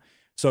Dam.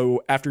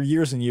 So after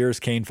years and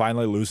years, Kane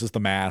finally loses the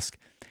mask,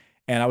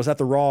 and I was at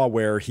the Raw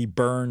where he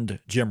burned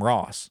Jim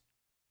Ross,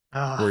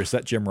 where he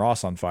set Jim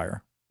Ross on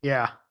fire.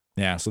 Yeah.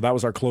 Yeah, so that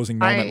was our closing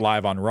moment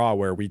live on Raw,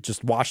 where we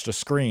just watched a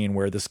screen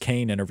where this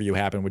Kane interview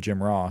happened with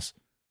Jim Ross.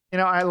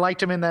 I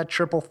liked him in that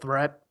triple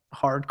threat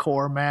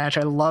hardcore match.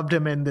 I loved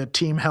him in the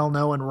Team Hell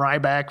No and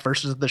Ryback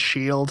versus the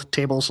Shield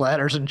tables,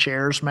 ladders, and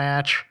chairs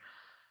match.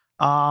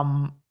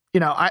 My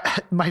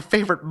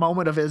favorite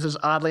moment of his is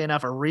oddly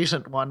enough a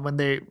recent one when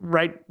they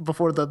right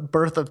before the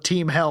birth of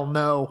Team Hell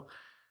No,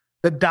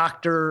 the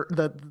doctor,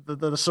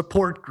 the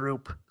support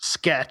group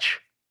sketch.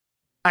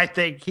 I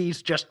think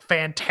he's just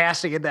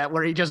fantastic at that,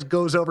 where he just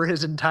goes over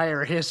his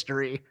entire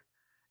history.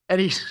 And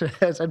he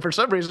says, and for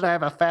some reason, I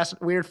have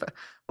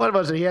what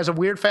was it? He has a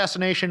weird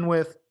fascination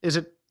with,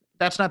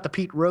 that's not the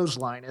Pete Rose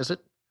line, is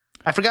it?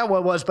 I forgot what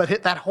it was,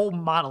 but that whole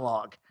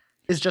monologue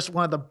is just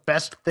one of the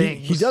best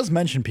things. He does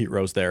mention Pete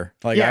Rose there.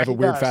 Like, I have a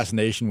weird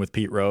fascination with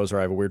Pete Rose, or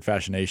I have a weird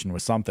fascination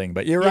with something.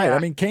 But you're right. I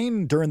mean,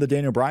 Kane during the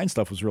Daniel Bryan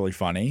stuff was really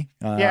funny.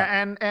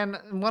 And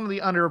one of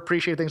the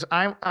underappreciated things,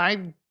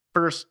 I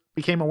first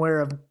became aware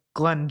of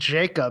Glenn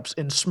Jacobs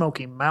in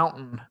Smoky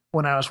Mountain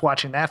when I was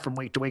watching that from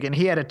week to week, and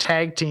he had a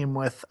tag team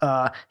with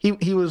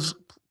he was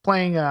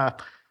playing a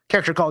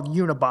character called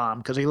Unabomb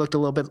because he looked a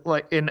little bit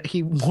like,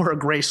 he wore a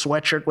gray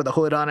sweatshirt with a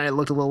hood on it. It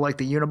looked a little like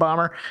the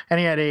Unabomber, and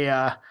he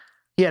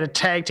had a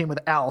tag team with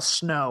Al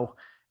Snow,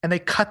 and they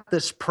cut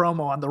this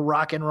promo on the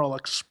Rock and Roll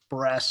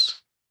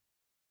Express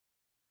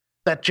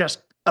that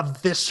just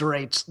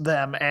eviscerates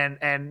them,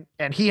 and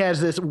he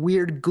has this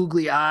weird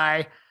googly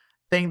eye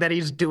thing that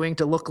he's doing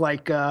to look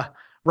like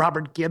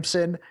Robert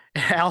Gibson.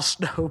 And Al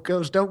Snow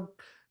goes, don't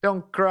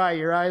cry,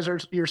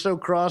 you're so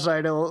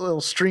cross-eyed it'll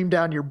stream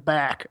down your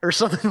back, or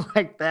something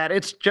like that.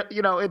 It's just,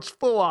 it's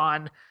full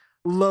on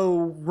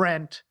low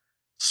rent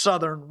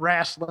Southern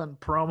wrestling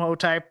promo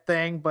type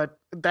thing. But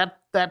that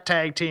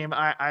tag team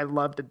I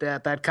loved to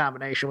death, that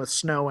combination with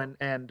Snow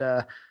and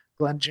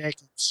Glenn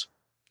Jacobs.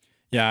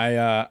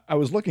 Yeah, I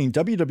was looking.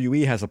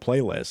 WWE has a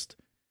playlist.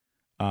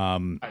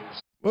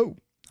 Whoa.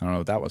 I don't know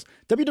what that was.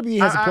 WWE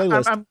has a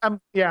playlist.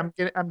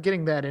 I'm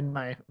getting that in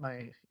my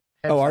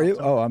Oh, are you?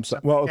 Oh, I'm sorry.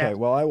 Well, okay. Yeah.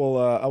 Well, I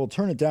will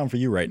turn it down for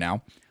you right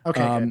now.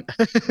 Okay.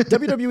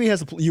 WWE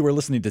has you were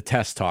listening to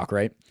Test Talk,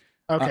 right?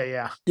 Okay,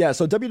 yeah. Yeah,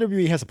 so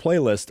WWE has a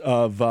playlist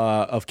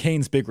of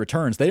Kane's big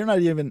returns. They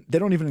don't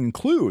even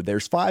include.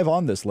 There's 5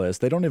 on this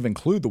list. They don't even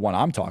include the one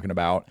I'm talking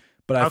about.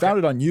 But I found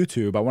it on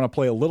YouTube. I want to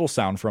play a little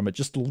sound from it.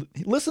 Just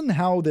listen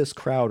how this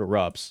crowd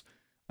erupts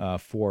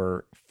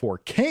for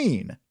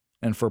Kane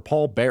and for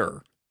Paul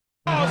Bearer.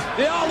 The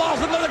Outlaws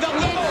and then they got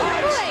Triple H.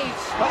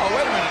 Oh,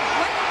 wait a minute.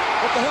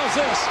 What the hell is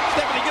this?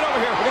 Stephanie, get over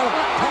here. We got a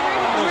power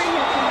on this.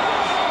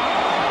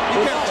 You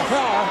can't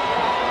power.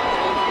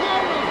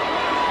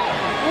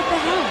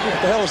 What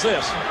the hell is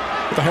this?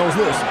 What the hell is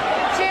this?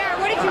 JR,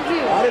 what did you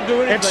do? I didn't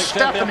do anything. It's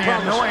Stephanie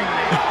annoying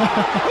me.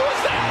 Who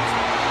is that?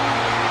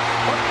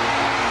 What is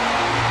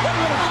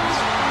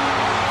this?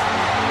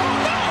 Oh,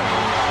 no!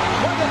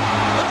 What the?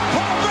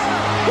 Paul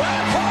Bearer!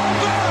 Where Paul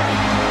Bearer?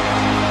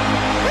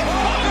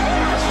 Paul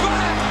Bearer's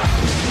back!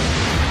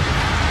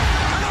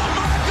 And oh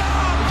my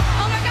God!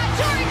 Oh my God,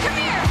 Tori, come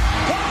here!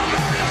 Paul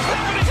Bearer is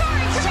Stephanie!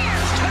 Tori, come here!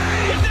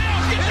 Kane! Get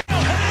down! Get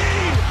down!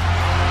 Kane!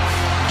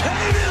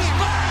 Kane is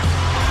back!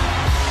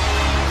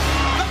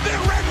 The big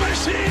red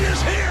machine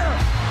is here!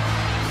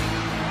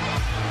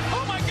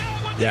 Oh my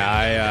God! What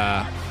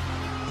Yeah,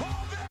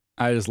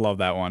 I just love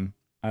that one.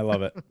 I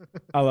love it.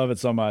 I love it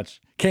so much.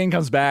 Kane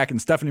comes back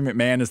and Stephanie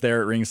McMahon is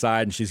there at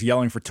ringside and she's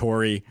yelling for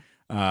Tori,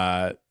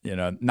 not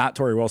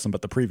Tori Wilson,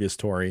 but the previous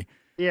Tori,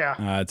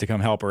 Yeah. to come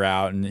help her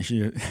out. And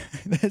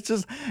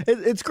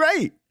it's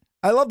great.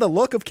 I love the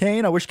look of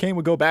Kane. I wish Kane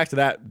would go back to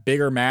that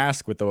bigger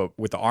mask with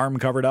the arm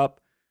covered up.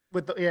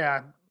 With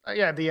the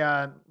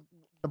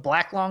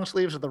black long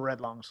sleeves or the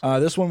red long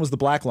sleeves? This one was the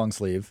black long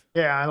sleeve.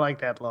 Yeah, I like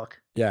that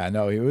look. Yeah,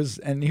 no, he was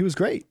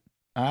great.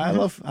 I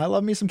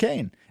love me some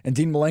Kane. And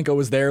Dean Malenko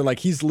was there, like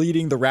he's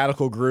leading the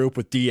Radical group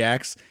with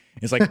DX.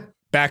 He's like,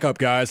 back up,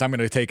 guys. I'm going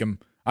to take him.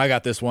 I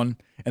got this one.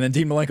 And then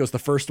Dean Malenko's the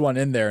first one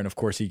in there, and of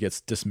course he gets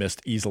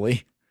dismissed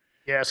easily.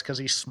 Yes, because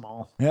he's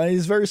small. Yeah,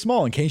 he's very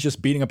small, and Kane's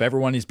just beating up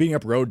everyone. He's beating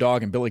up Road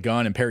Dogg and Billy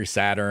Gunn and Perry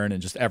Saturn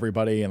and just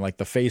everybody. And like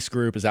the face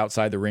group is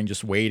outside the ring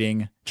just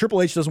waiting.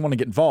 Triple H doesn't want to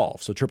get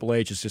involved, so Triple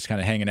H is just kind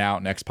of hanging out,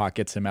 and X-Pac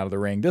gets him out of the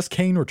ring. This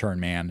Kane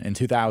return, man, in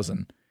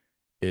 2000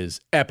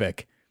 is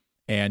epic.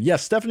 And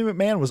yes, Stephanie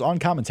McMahon was on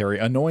commentary,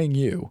 annoying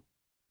you.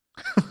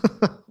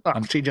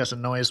 She just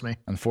annoys me.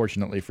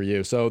 Unfortunately for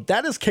you. So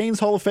that is Kane's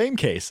Hall of Fame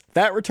case.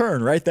 That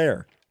return right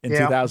there in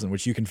 2000,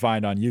 which you can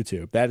find on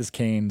YouTube. That is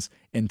Kane's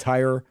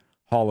entire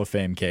Hall of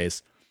Fame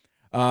case.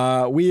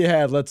 We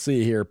had, let's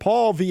see here,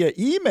 Paul via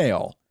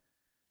email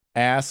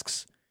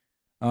asks,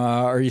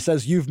 or he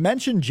says, you've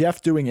mentioned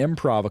Jeff doing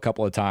improv a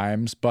couple of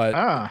times,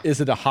 but is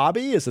it a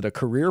hobby? Is it a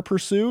career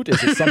pursuit?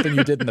 Is it something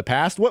you did in the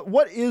past?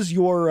 What is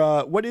your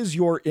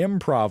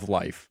improv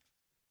life?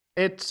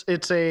 It's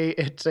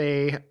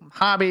a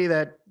hobby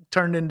that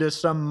turned into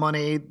some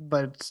money,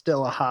 but it's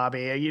still a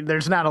hobby.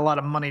 There's not a lot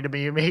of money to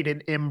be made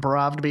in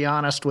improv, to be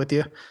honest with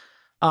you.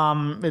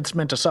 It's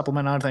meant to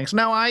supplement other things.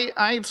 No,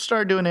 I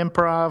started doing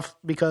improv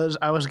because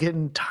I was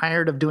getting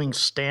tired of doing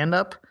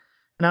stand-up,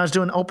 and I was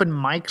doing open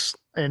mics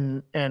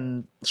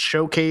and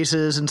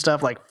showcases and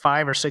stuff like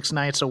 5 or 6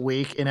 nights a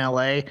week in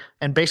LA,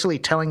 and basically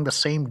telling the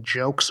same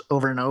jokes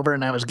over and over,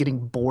 and I was getting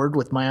bored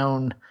with my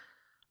own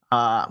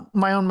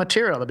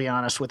material, to be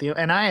honest with you.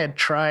 And I had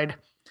tried,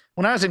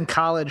 when I was in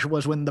college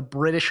was when the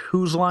British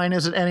Whose Line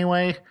Is It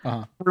Anyway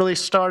really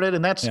started,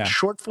 and that's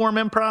short form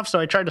improv. So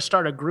I tried to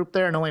start a group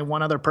there, and only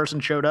one other person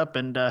showed up,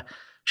 and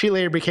she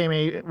later became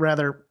a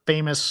rather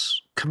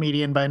famous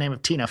comedian by the name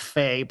of Tina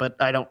Fey, but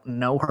I don't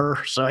know her,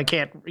 so I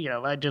can't,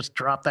 I just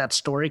dropped that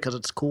story because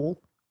it's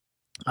cool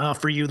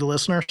for you, the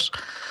listeners.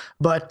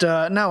 But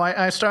no,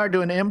 I started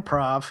doing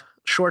improv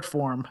short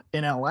form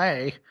in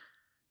LA.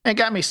 It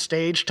got me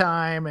stage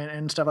time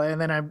and stuff like that.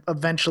 And then I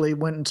eventually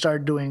went and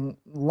started doing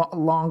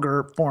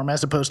longer form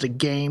as opposed to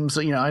games.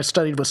 I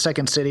studied with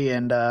Second City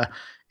and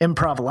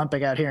Improv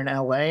Olympic out here in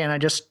LA. And I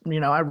just,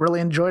 I really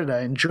enjoyed it.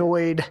 I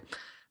enjoyed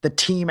the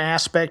team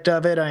aspect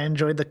of it. I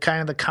enjoyed the kind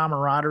of the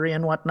camaraderie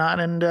and whatnot.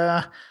 And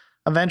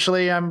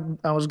eventually I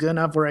was good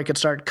enough where I could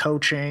start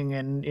coaching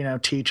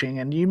and, teaching.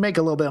 And you make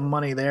a little bit of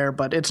money there,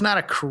 but it's not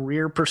a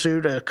career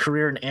pursuit, a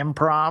career in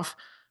improv.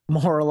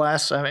 More or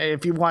less. I mean,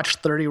 if you watch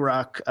 30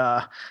 Rock,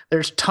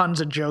 there's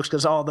tons of jokes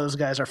because all those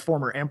guys are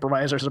former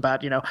improvisers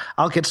about,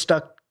 I'll get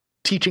stuck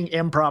teaching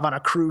improv on a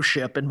cruise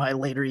ship in my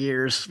later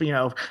years,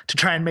 to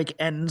try and make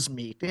ends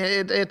meet.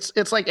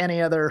 It's like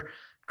any other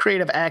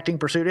creative acting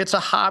pursuit. It's a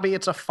hobby.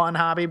 It's a fun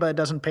hobby, but it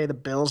doesn't pay the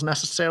bills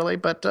necessarily.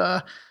 But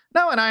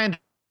no, and I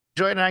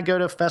enjoy it. And I go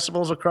to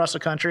festivals across the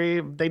country.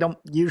 They don't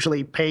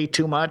usually pay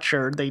too much,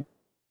 or they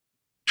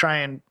try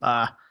and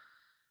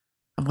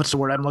what's the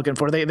word I'm looking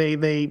for? They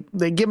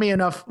give me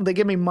enough. They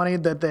give me money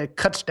that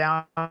cuts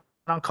down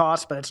on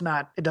costs, but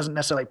it doesn't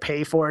necessarily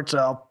pay for it. So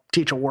I'll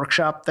teach a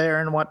workshop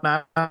there and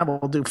whatnot.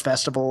 We'll do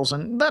festivals,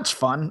 and that's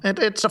fun.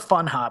 It's a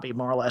fun hobby,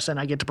 more or less, and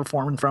I get to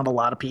perform in front of a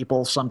lot of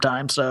people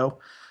sometimes. So,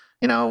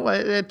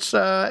 it's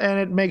and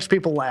it makes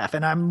people laugh.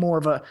 And I'm more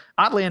of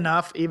oddly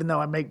enough, even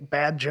though I make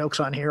bad jokes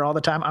on here all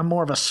the time, I'm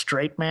more of a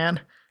straight man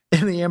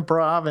in the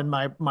improv, and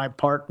my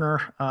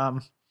partner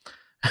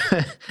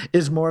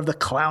is more of the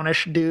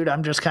clownish dude.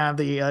 I'm just kind of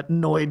the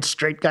annoyed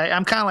straight guy.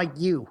 I'm kind of like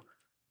you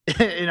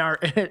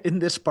in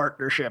this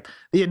partnership.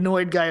 The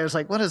annoyed guy is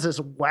like, what is this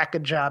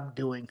whack-a-job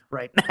doing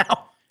right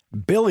now?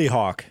 Billy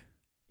Hawk.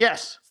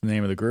 Yes. That's the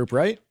name of the group,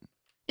 right?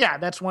 Yeah,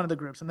 that's one of the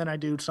groups. And then I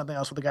do something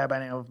else with a guy by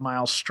the name of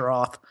Miles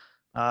Stroth,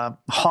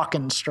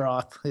 Hawkins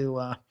Stroth, who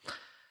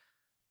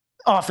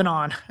off and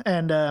on.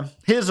 And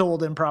his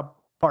old improv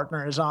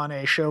partner is on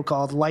a show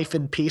called Life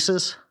in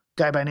Pieces.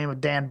 Guy by the name of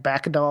Dan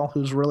Bacadol,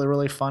 who's really,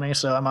 really funny.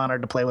 So I'm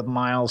honored to play with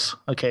Miles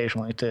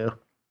occasionally too.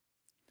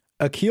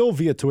 Akil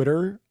via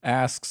Twitter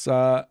asks,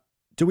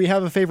 do we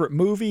have a favorite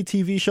movie,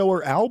 TV show,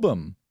 or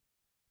album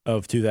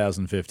of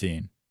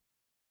 2015?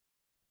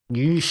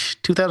 Yeesh,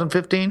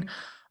 2015?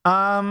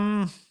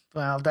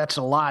 Well, that's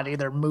a lot.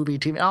 Either movie,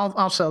 TV.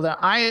 I'll sell that.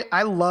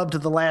 I loved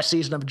the last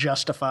season of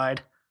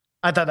Justified.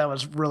 I thought that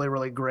was really,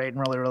 really great and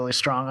really, really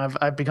strong.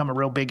 I've become a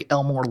real big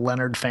Elmore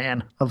Leonard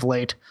fan of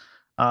late.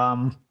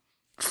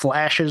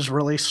 Flash is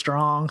really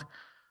strong.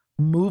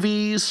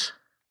 Movies,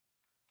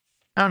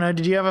 I don't know.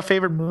 Did you have a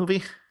favorite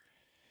movie?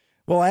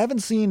 Well, I haven't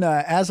seen,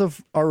 as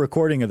of our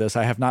recording of this,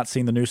 I have not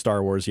seen the new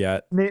Star Wars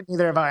yet.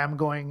 Neither have I. I'm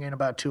going in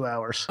about 2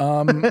 hours.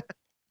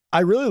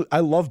 I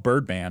love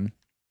Birdman.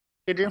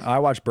 Did you? I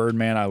watched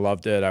Birdman. I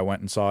loved it. I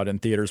went and saw it in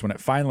theaters when it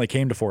finally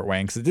came to Fort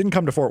Wayne, because it didn't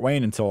come to Fort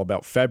Wayne until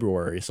about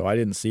February. So I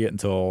didn't see it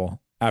until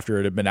after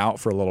it had been out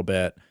for a little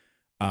bit.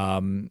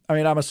 I'm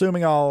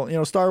assuming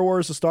Star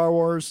Wars is Star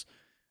Wars.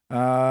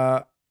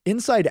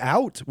 Inside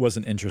Out was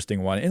an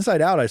interesting one.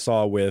 Inside Out I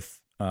saw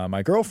with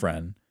my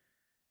girlfriend.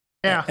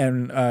 Yeah.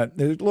 And a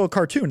little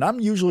cartoon. I'm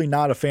usually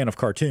not a fan of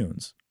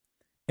cartoons.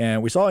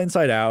 And we saw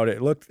Inside Out.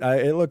 It looked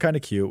kind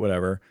of cute,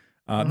 whatever.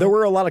 There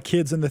were a lot of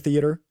kids in the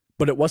theater,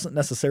 but it wasn't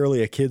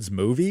necessarily a kid's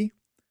movie.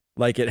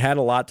 Like, it had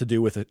a lot to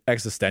do with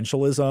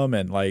existentialism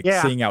and like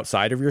seeing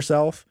outside of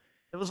yourself.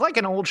 It was like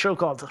an old show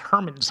called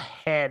Herman's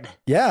Head.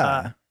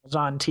 Yeah. It was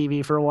on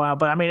TV for a while,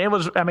 but it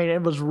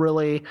was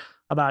really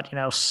about,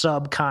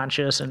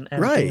 subconscious and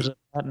things of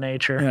that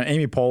nature.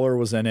 Amy Poehler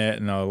was in it,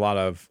 and a lot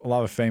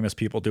of famous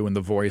people doing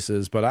the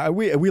voices. But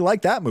we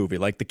liked that movie.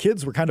 Like, the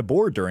kids were kind of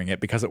bored during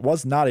it because it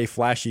was not a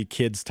flashy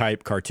kids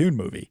type cartoon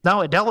movie. No,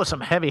 it dealt with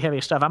some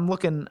heavy stuff. I'm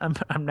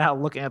now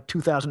looking at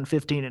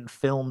 2015 in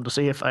film to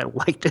see if I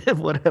liked it,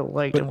 what I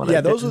liked, and what I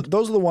didn't.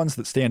 Those are the ones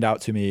that stand out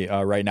to me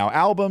right now.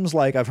 Albums,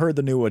 like, I've heard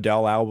the new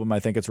Adele album.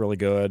 I think it's really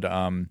good.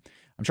 I'm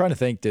trying to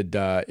think,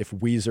 if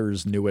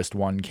Weezer's newest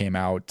one came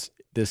out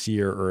this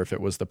year or if it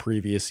was the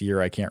previous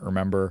year. I can't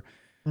remember.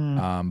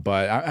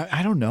 But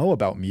I don't know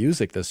about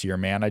music this year,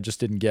 man. I just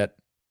didn't get.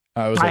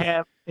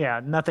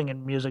 Nothing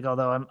in music.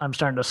 Although I'm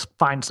starting to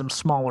find some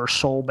smaller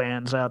soul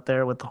bands out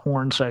there with the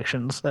horn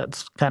sections.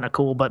 That's kind of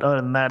cool. But other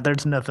than that,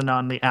 there's nothing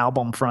on the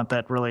album front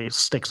that really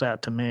sticks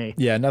out to me.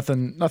 Yeah,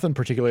 nothing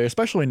particularly.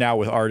 Especially now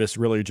with artists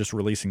really just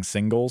releasing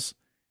singles,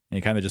 and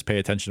you kind of just pay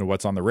attention to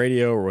what's on the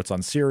radio or what's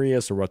on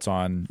Sirius or what's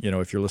on,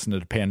 if you're listening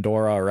to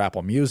Pandora or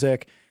Apple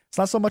Music. It's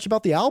not so much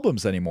about the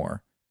albums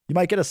anymore. You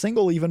might get a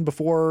single even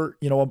before,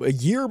 a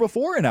year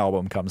before an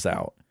album comes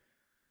out.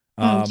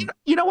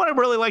 You know what I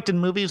really liked in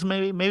movies?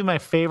 Maybe my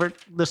favorite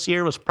this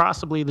year was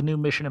possibly the new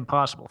Mission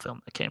Impossible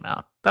film that came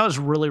out. That was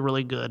really,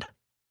 really good.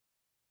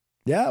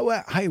 Yeah,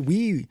 well, I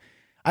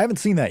haven't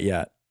seen that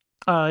yet.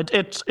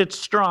 It's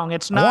strong.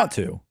 It's not. I want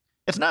to.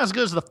 It's not as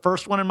good as the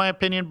first one in my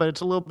opinion, but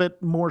it's a little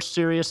bit more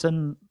serious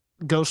than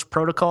Ghost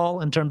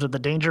Protocol in terms of the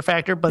danger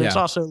factor. But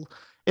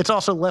it's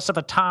also less of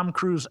a Tom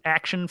Cruise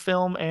action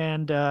film,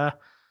 and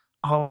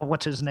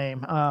what's his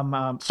name?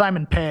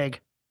 Simon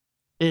Pegg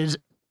is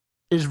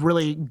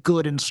really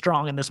good and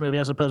strong in this movie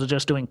as opposed to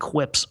just doing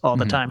quips all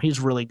the time. He's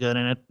really good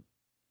in it.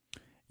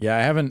 Yeah,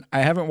 I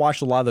haven't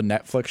watched a lot of the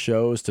Netflix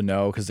shows to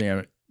know because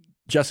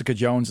Jessica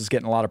Jones is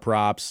getting a lot of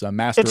props.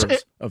 Master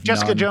of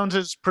Jessica None. Jones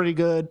is pretty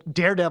good.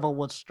 Daredevil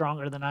was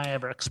stronger than I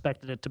ever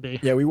expected it to be.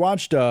 Yeah, we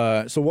watched.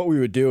 So what we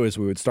would do is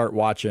we would start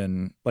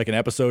watching like an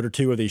episode or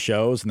two of these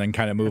shows and then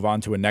kind of move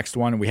on to a next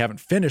one. And we haven't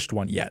finished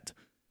one yet.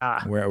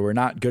 We're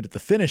not good at the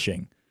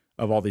finishing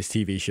of all these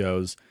TV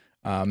shows.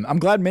 I'm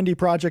glad Mindy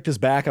Project is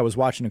back. I was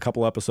watching a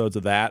couple episodes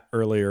of that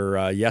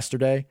earlier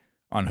yesterday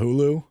on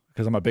Hulu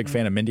because I'm a big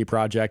fan of Mindy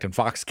Project, and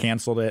Fox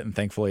canceled it, and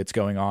thankfully it's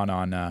going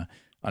on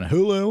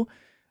Hulu.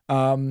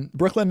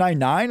 Brooklyn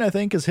Nine-Nine, I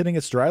think, is hitting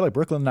its stride. Like,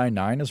 Brooklyn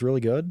Nine-Nine is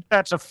really good.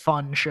 That's a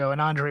fun show, and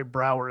Andre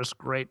Braugher is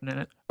great in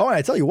it. Oh, and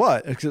I tell you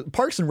what,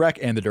 Parks and Rec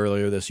ended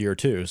earlier this year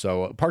too.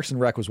 So Parks and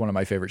Rec was one of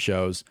my favorite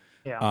shows.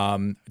 Yeah.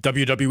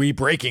 WWE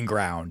Breaking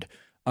Ground.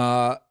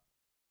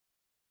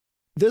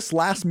 This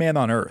Last Man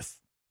on Earth.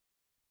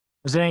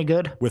 Is it any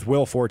good? With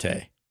Will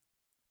Forte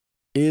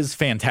is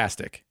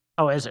fantastic.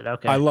 Oh, is it?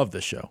 Okay. I love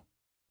this show.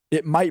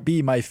 It might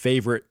be my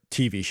favorite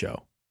TV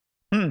show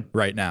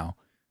right now.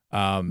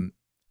 And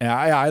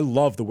I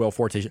love the Will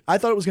Forte. I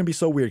thought it was going to be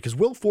so weird because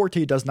Will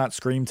Forte does not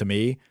scream to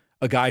me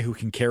a guy who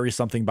can carry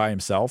something by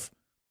himself.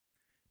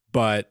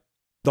 But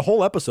the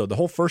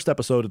whole first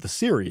episode of the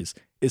series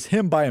is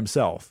him by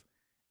himself.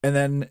 And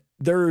then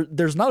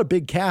there's not a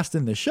big cast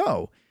in the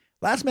show.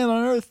 Last Man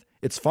on Earth,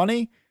 it's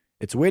funny,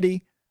 it's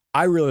witty.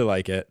 I really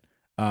like it.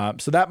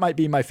 So that might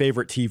be my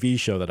favorite TV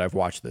show that I've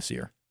watched this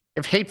year.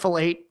 If Hateful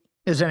Eight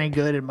is any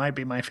good, it might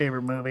be my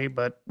favorite movie,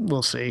 but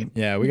we'll see.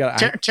 Yeah, we got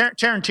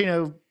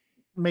Tarantino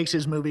makes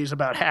his movies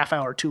about half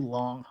hour too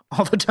long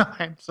all the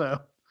time. So,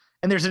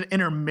 and there's an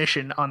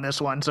intermission on this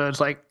one, so it's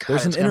like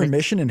there's an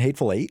intermission in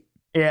Hateful Eight.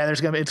 Yeah,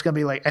 it's gonna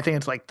be like, I think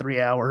it's like 3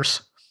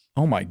 hours.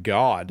 Oh my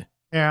God.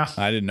 Yeah,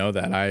 I didn't know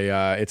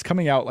that. It's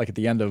coming out like at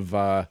the end of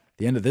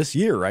this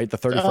year, right? The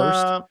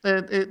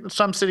 31st.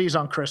 Some cities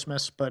on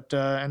Christmas, but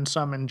and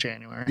some in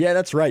January. Yeah,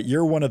 that's right.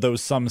 You're one of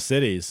those some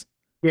cities.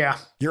 Yeah,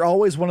 you're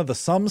always one of the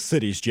some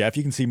cities, Jeff.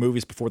 You can see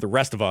movies before the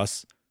rest of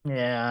us.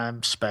 Yeah,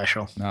 I'm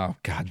special. Oh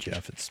God,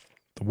 Jeff, it's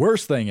the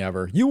worst thing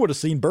ever. You would have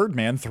seen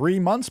Birdman 3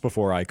 months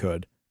before I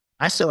could.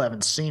 I still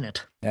haven't seen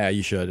it. Yeah,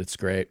 you should. It's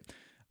great.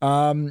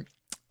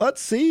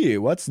 Let's see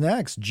what's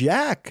next.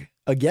 Jack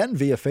again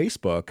via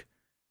Facebook.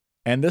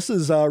 And this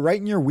is right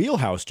in your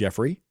wheelhouse,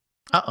 Jeffrey.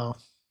 Uh-oh.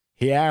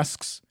 He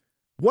asks,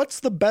 what's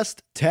the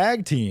best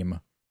tag team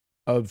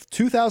of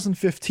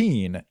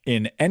 2015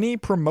 in any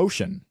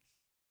promotion?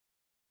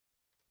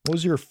 What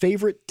was your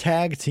favorite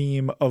tag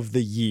team of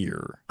the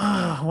year?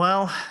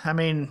 Well, I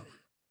mean,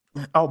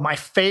 my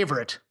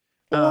favorite.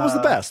 Well, what was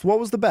the best? What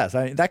was the best?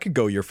 I mean, that could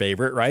go your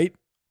favorite, right?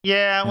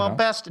 Yeah, well,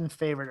 best and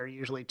favorite are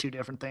usually two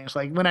different things.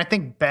 Like, when I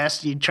think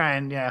best, you try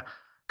and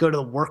go to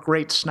the work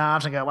rate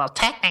snobs and go, well,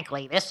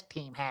 technically this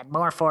team had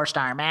more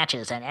 4-star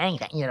matches than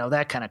anything,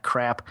 that kind of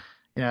crap.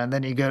 And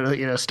then you go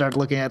to, start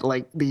looking at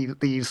like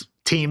these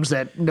teams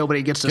that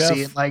nobody gets to Jeff,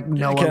 see. Like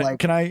Noah,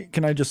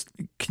 can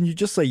you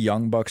just say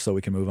Young Bucks so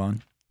we can move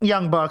on?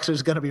 Young Bucks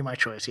is going to be my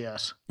choice.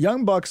 Yes.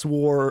 Young Bucks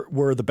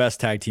were the best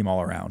tag team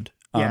all around.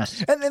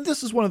 Yes. And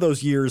this is one of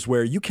those years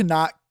where you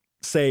cannot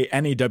say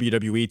any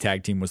WWE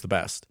tag team was the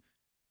best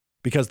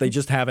because they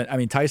just haven't. I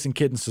mean, Tyson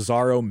Kidd and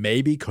Cesaro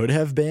maybe could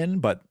have been,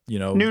 but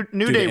New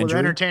Day was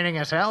entertaining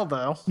as hell,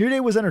 though. New Day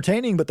was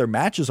entertaining, but their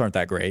matches aren't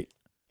that great.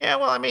 Yeah,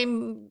 well, I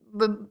mean,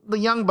 the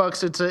Young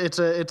Bucks, it's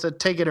a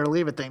take it or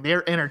leave it thing.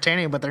 They're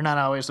entertaining, but they're not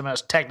always the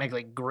most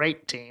technically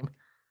great team.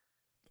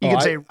 You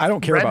could say I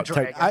don't care Red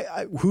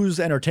about who's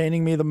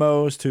entertaining me the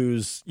most,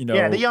 who's the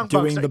Young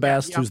doing Bucks, the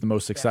best, who's the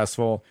most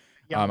successful.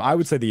 I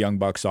would say the Young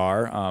Bucks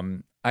are.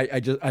 I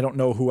don't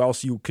know who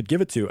else you could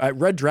give it to.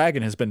 Red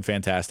Dragon has been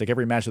fantastic.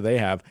 Every match that they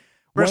have.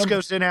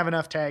 Briscoes didn't have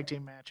enough tag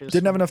team matches.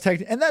 Didn't have enough tag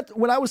team. And that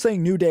when I was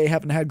saying New Day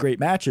haven't had great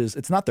matches,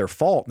 it's not their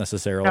fault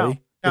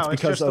necessarily. No,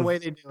 it's just the way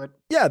they do it.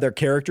 Yeah, their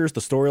characters,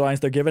 the storylines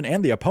they're given,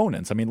 and the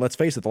opponents. I mean, let's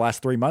face it, the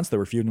last 3 months they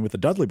were feuding with the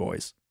Dudley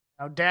Boys.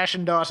 Now, Dash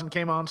and Dawson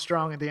came on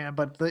strong at the end,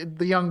 but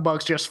the Young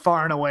Bucks just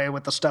far and away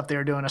with the stuff they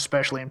were doing,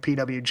 especially in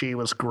PWG,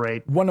 was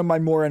great. One of my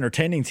more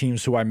entertaining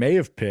teams who I may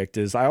have picked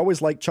is I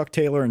always liked Chuck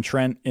Taylor and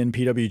Trent in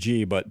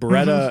PWG, but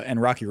Beretta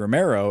and Rocky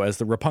Romero as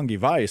the Roppongi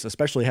Vice,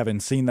 especially having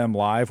seen them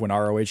live when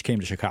ROH came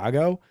to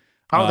Chicago.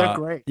 Oh, they're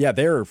great. Yeah,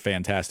 they're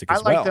fantastic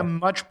as well. I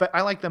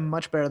like them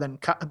much better than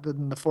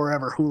the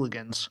Forever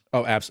Hooligans.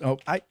 Oh,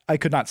 absolutely. Oh, I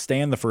could not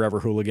stand the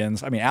Forever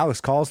Hooligans. I mean, Alex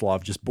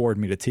Kozlov just bored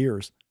me to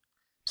tears.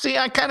 See,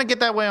 I kind of get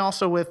that way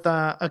also with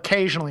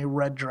occasionally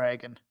Red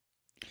Dragon.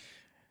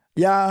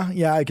 Yeah,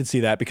 I could see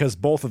that because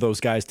both of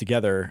those guys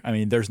together, I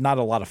mean, there's not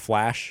a lot of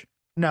flash.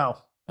 No.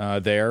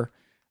 There.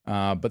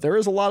 But there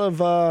is a lot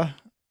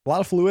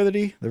of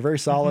fluidity. They're very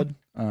solid.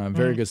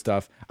 Very good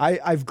stuff.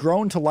 I've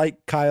grown to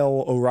like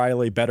Kyle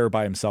O'Reilly better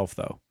by himself,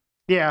 though.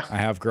 Yeah. I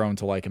have grown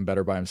to like him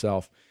better by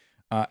himself.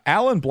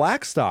 Alan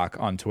Blackstock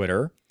on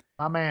Twitter.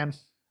 My man.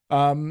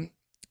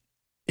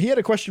 He had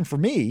a question for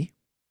me.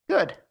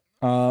 Good.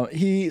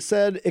 He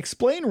said,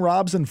 explain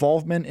Rob's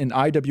involvement in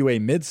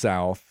IWA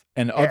Mid-South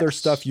and other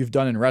stuff you've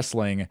done in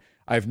wrestling.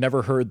 I've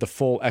never heard the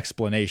full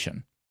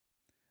explanation.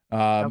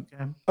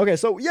 Okay.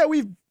 So yeah,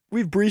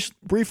 we've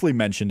briefly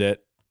mentioned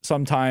it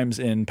sometimes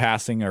in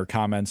passing or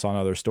comments on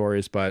other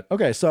stories, but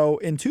okay. So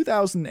in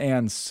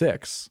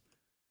 2006,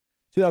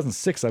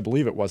 I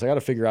believe it was, I got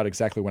to figure out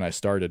exactly when I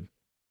started.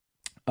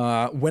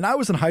 When I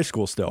was in high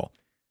school still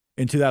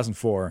in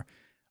 2004,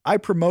 I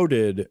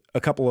promoted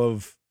a couple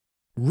of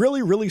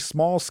really, really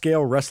small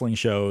scale wrestling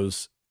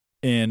shows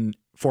in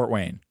Fort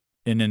Wayne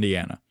in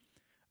Indiana.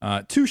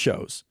 2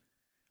 shows.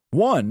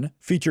 One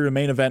featured a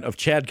main event of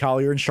Chad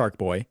Collier and Shark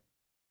Boy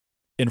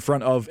in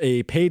front of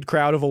a paid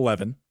crowd of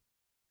 11.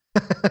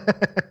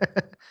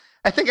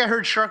 I think I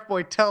heard Shark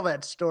Boy tell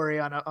that story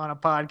on a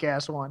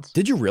podcast once.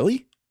 Did you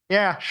really?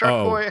 Yeah,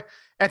 Shark Boy.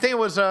 I think it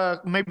was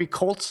maybe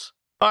Colt's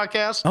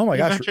podcast. Oh my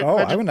gosh. I'm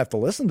going to have to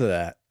listen to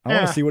that. I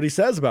want to see what he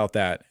says about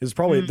that. It's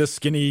probably this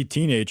skinny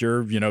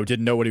teenager,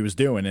 didn't know what he was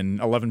doing and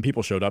 11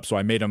 people showed up. So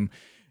I made him,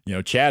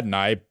 Chad and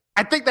I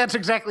think that's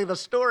exactly the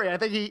story. I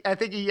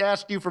think he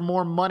asked you for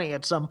more money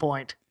at some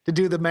point to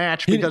do the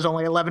match because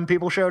only 11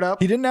 people showed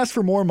up. He didn't ask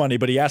for more money,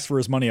 but he asked for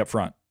his money up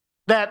front.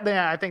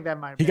 I think that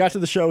might be. He got to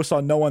the show,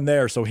 saw no one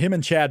there. So him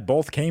and Chad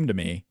both came to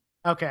me.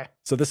 Okay.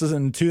 So this is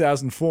in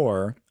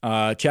 2004.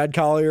 Chad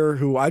Collier,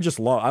 who I just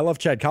love. I love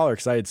Chad Collier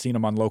because I had seen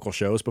him on local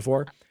shows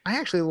before. I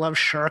actually love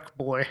Shark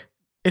Boy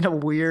in a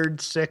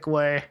weird, sick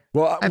way.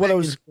 Well,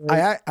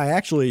 I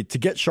actually, to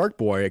get Shark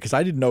Boy, because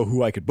I didn't know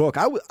who I could book.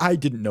 I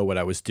didn't know what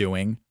I was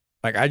doing.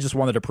 Like, I just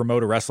wanted to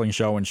promote a wrestling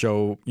show and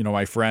show,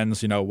 my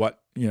friends, what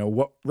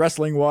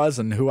wrestling was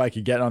and who I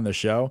could get on the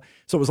show.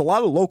 So it was a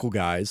lot of local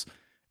guys.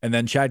 And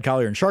then Chad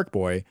Collier and Shark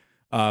Boy.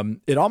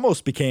 It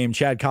almost became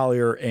Chad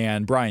Collier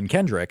and Brian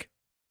Kendrick.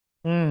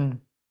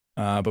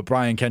 But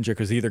Brian Kendrick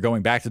was either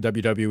going back to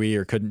WWE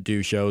or couldn't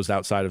do shows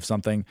outside of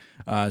something.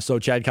 So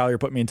Chad Collier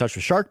put me in touch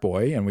with Shark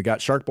Boy, and we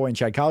got Shark Boy and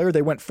Chad Collier.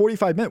 They went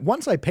 45 minutes.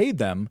 Once I paid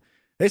them,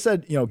 they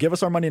said, give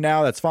us our money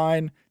now. That's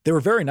fine. They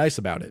were very nice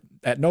about it.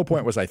 At no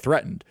point was I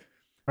threatened.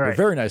 Right. They're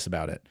very nice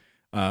about it.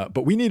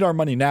 But we need our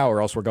money now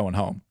or else we're going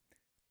home.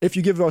 If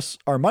you give us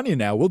our money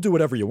now, we'll do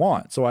whatever you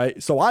want. So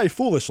I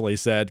foolishly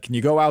said, can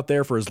you go out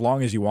there for as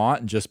long as you want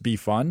and just be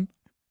fun?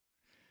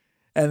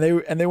 And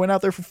they went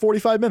out there for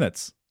 45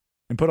 minutes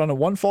and put on a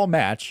one fall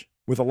match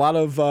with a lot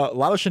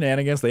of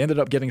shenanigans. They ended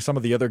up getting some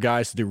of the other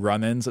guys to do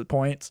run-ins at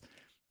points.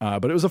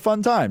 But it was a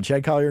fun time,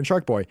 Chad Collier and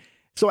Shark Boy.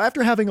 So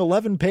after having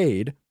 11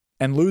 paid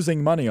and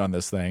losing money on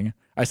this thing,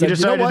 I said, you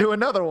decided to do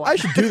another one. I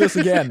should do this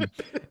again.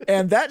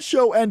 And that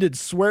show ended,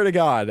 swear to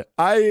God.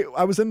 I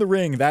was in the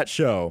ring that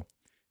show.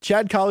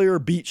 Chad Collier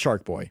beat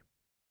Shark Boy.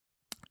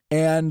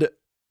 And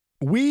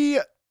we,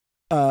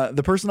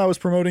 the person I was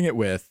promoting it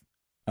with,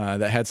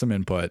 that had some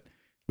input,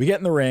 we get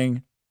in the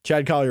ring.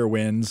 Chad Collier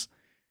wins.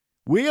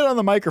 We get on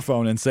the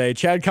microphone and say,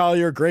 Chad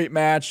Collier, great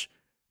match,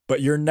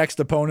 but your next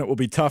opponent will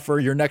be tougher.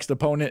 Your next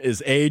opponent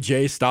is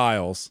AJ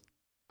Styles.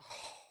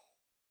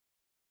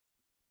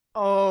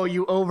 Oh,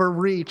 you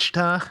overreached,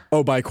 huh?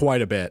 Oh, by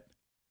quite a bit.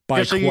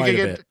 By So quite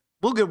a bit.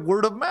 We'll get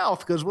word of mouth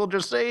because we'll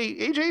just say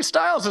AJ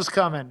Styles is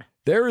coming.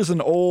 There is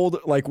an old,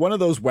 like one of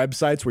those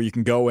websites where you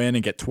can go in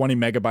and get 20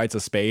 megabytes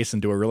of space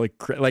and do a really,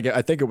 like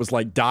I think it was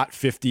like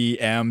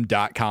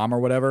 .50m.com or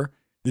whatever.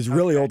 These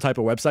really old type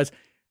of websites.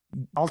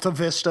 Alta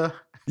Vista.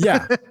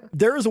 Yeah.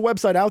 There is a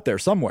website out there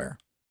somewhere.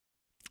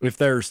 If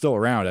they're still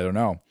around, I don't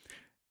know.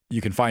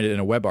 You can find it in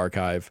a web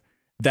archive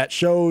that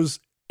shows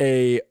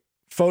a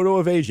photo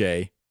of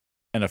AJ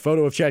and a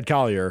photo of Chad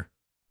Collier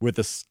with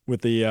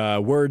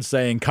the words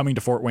saying coming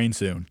to Fort Wayne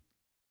soon.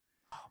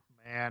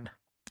 Man.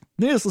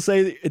 Needless to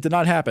say, it did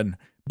not happen.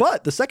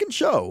 But the second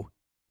show,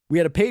 we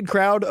had a paid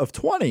crowd of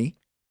 20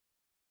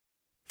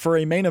 for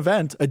a main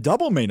event, a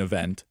double main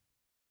event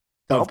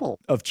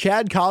of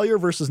Chad Collier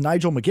versus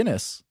Nigel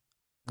McGuinness.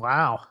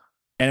 Wow.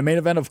 And a main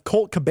event of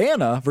Colt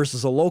Cabana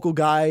versus a local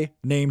guy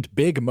named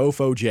Big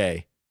Mofo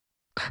J.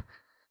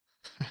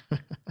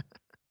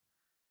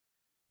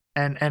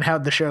 And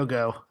how'd the show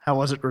go? How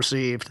was it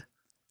received?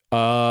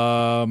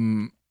 I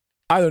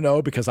don't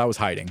know, because I was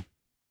hiding.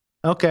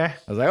 Okay. I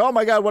was like, oh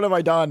my God, what have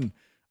I done?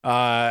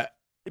 But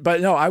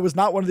no, I was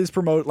not one of these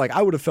like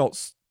I would have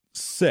felt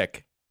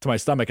sick to my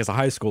stomach as a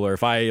high schooler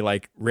if I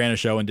like ran a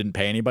show and didn't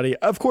pay anybody.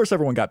 Of course,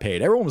 everyone got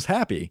paid. Everyone was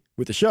happy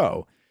with the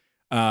show,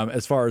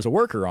 as far as a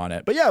worker on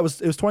it. But yeah, it was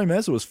 20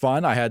 minutes. It was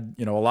fun. I had,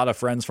 a lot of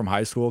friends from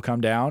high school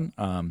come down,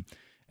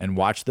 and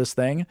watch this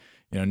thing.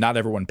 Not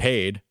everyone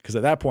paid, because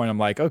at that point I'm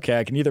like, okay,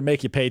 I can either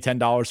make you pay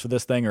 $10 for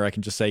this thing, or I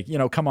can just say,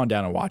 come on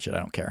down and watch it. I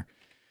don't care.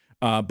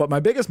 But my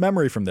biggest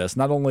memory from this,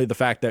 not only the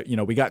fact that,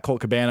 we got Colt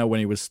Cabana when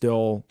he was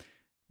still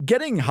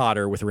getting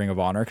hotter with Ring of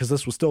Honor, because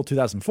this was still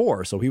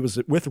 2004. So he was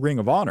with Ring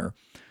of Honor.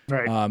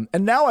 Right.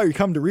 And now I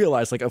come to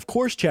realize, like, of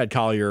course, Chad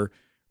Collier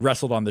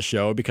wrestled on the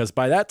show, because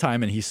by that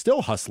time, and he's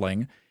still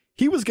hustling,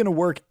 he was going to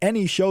work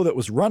any show that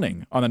was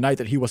running on the night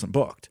that he wasn't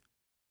booked.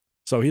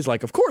 So he's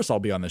like, of course I'll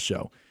be on this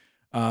show.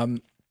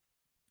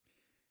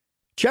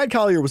 Chad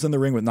Collier was in the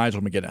ring with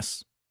Nigel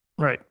McGuinness.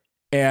 Right.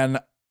 And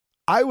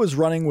I was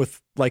running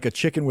with like a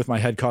chicken with my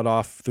head cut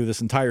off through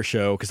this entire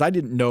show, because I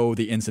didn't know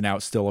the ins and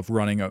outs still of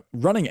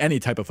running any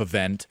type of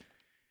event.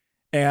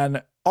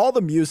 And all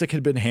the music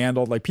had been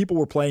handled. Like, people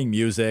were playing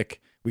music.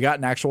 We got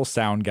an actual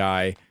sound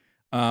guy.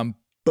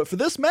 But for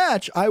this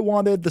match, I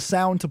wanted the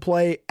sound to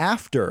play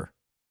after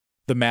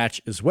the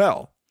match as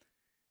well.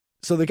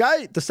 So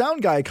the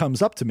sound guy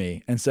comes up to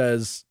me and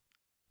says,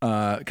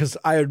 because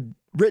I had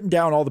written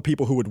down all the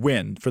people who would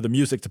win for the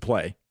music to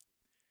play,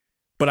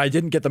 but I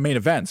didn't get the main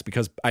events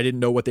because I didn't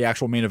know what the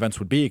actual main events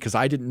would be, because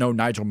I didn't know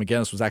Nigel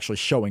McGuinness was actually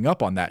showing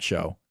up on that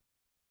show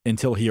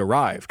until he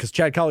arrived, because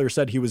Chad Collier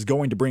said he was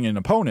going to bring in an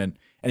opponent,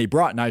 and he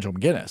brought Nigel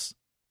McGuinness.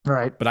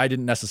 Right. But I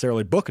didn't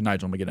necessarily book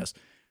Nigel McGuinness.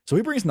 So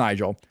he brings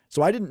Nigel.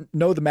 So I didn't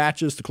know the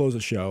matches to close the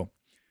show.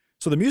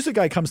 So the music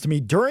guy comes to me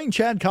during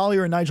Chad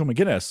Collier and Nigel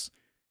McGuinness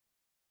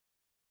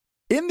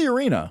in the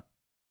arena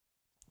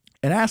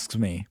and asks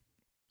me,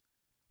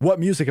 what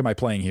music am I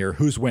playing here?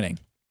 Who's winning?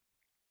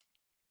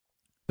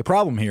 The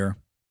problem here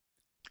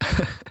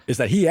is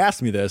that he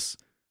asked me this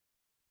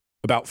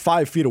about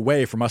 5 feet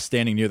away from us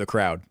standing near the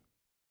crowd.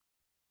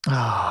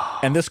 Oh.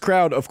 And this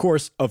crowd, of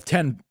course, of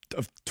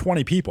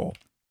 20 people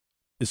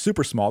is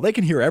super small. They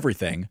can hear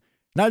everything.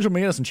 Nigel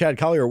McGuinness and Chad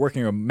Collier are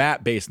working a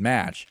mat-based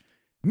match.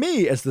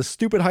 Me, as the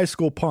stupid high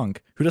school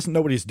punk who doesn't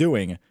know what he's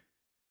doing,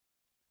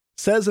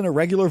 says in a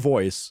regular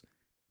voice,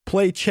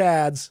 play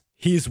Chad's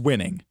He's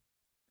Winning.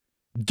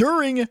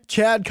 During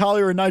Chad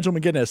Collier and Nigel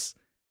McGuinness,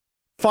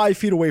 5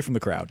 feet away from the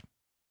crowd.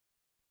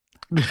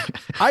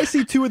 I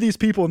see two of these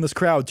people in this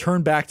crowd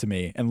turn back to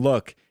me and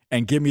look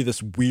and give me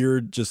this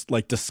weird, just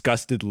like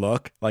disgusted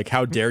look. Like,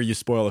 how dare you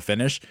spoil a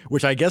finish?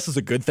 Which I guess is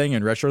a good thing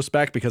in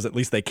retrospect, because at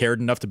least they cared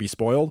enough to be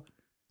spoiled.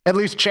 At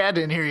least Chad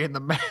didn't hear you in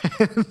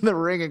the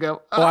ring and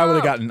go, oh. Well, I would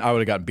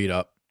have gotten beat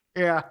up.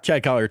 Yeah.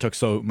 Chad Collier took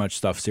so much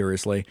stuff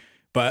seriously.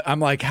 But I'm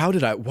like, why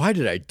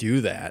did I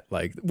do that?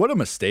 Like, what a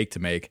mistake to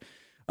make.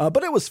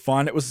 But it was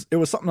fun. It was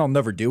something I'll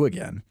never do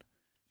again.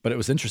 But it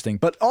was interesting.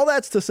 But all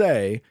that's to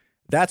say,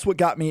 that's what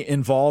got me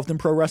involved in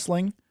pro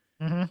wrestling.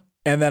 Mm-hmm.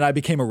 And then I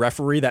became a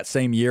referee that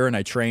same year, and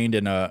I trained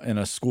in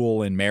a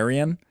school in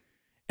Marion.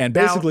 And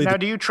basically, now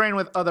do you train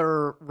with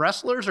other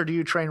wrestlers, or do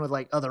you train with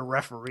like other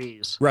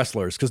referees?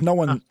 Wrestlers, because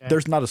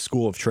there's not a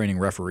school of training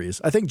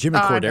referees. I think Jimmy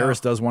Corderas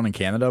does one in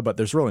Canada, but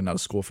there's really not a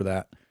school for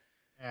that.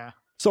 Yeah.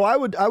 So I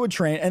would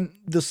train, and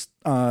this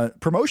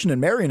promotion in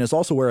Marion is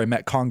also where I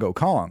met Congo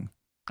Kong,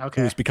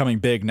 who's becoming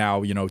big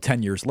now,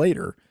 10 years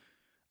later.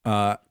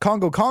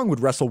 Congo Kong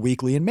would wrestle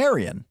weekly in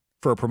Marion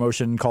for a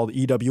promotion called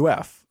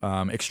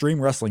EWF,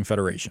 Extreme Wrestling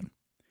Federation.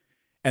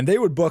 And they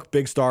would book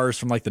big stars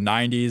from like the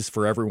 90s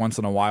for every once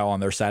in a while on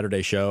their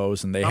Saturday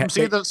shows. And they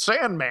see the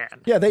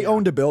Sandman. Yeah, they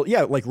owned a bill.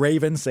 Yeah, like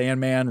Raven,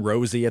 Sandman,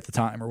 Rosie at the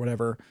time or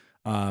whatever.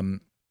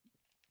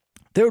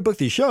 They would book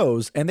these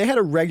shows, and they had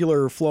a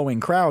regular flowing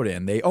crowd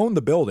in. They owned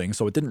the building,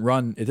 so it didn't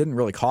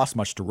really cost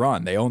much to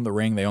run. They owned the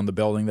ring, they owned the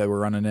building they were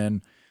running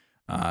in.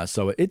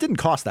 So it didn't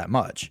cost that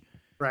much.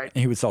 Right.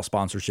 And he would sell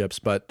sponsorships,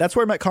 but that's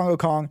where I met Congo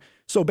Kong.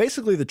 So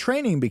basically the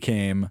training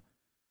became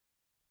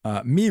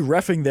me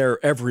reffing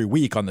there every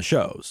week on the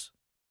shows,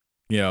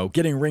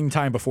 getting ring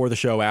time before the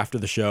show, after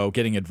the show,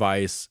 getting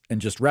advice,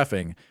 and just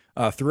reffing.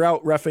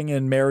 Throughout reffing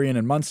in Marion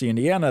and Muncie,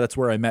 Indiana, that's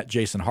where I met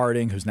Jason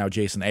Harding, who's now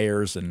Jason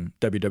Ayers in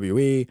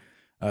WWE.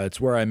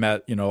 It's where I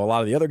met, a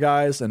lot of the other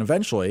guys. And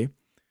eventually,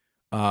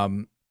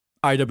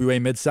 IWA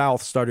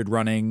Mid-South started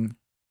running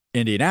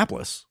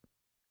Indianapolis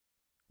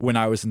when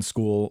I was in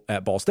school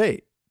at Ball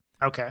State.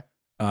 Okay.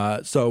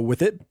 So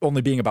with it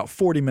only being about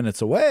 40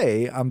 minutes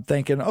away, I'm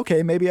thinking,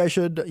 okay, maybe I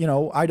should,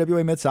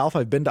 IWA Mid-South.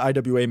 I've been to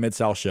IWA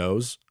Mid-South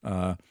shows.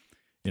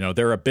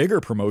 They're a bigger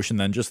promotion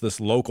than just this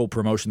local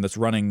promotion that's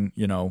running,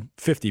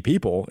 50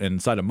 people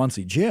inside a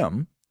Muncie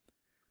gym.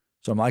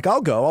 So I'm like,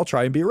 I'll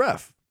try and be a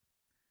ref.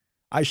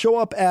 I show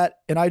up at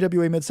an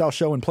IWA Mid-South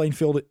show in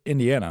Plainfield,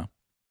 Indiana.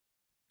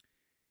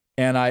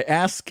 And I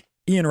ask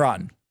Ian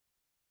Rotten,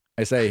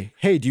 I say,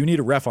 hey, do you need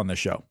a ref on this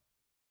show?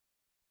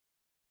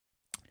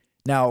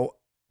 Now,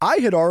 I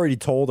had already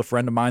told a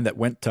friend of mine that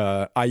went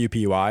to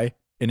IUPUI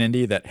in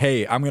Indy that,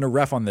 hey, I'm going to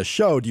ref on this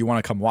show. Do you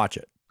want to come watch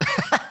it?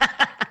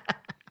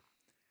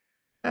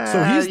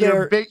 So he's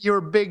there.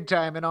 You're big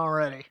timing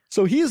already.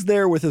 So he's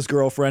there with his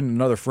girlfriend and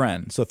another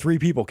friend. So 3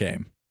 people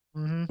came.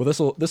 Mm-hmm.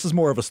 Well, this is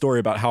more of a story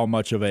about how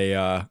much of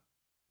a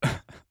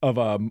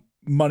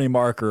money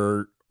mark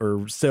or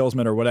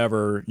salesman or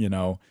whatever,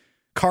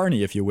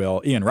 carny, if you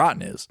will, Ian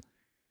Rotten is.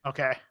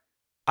 Okay.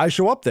 I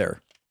show up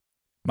there.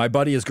 My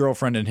buddy, his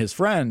girlfriend, and his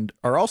friend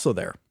are also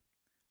there.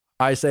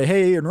 I say,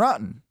 hey, Ian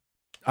Rotten,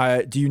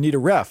 do you need a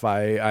ref?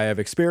 I have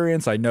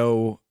experience. I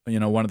know,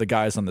 one of the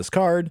guys on this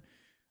card.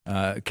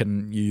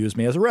 Can you use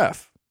me as a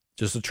ref?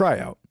 Just a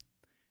tryout.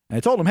 And I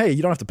told him, hey,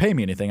 you don't have to pay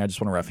me anything. I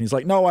just want to ref. And he's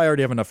like, no, I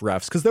already have enough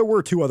refs, because there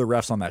were 2 other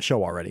refs on that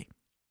show already.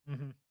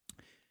 Mm-hmm.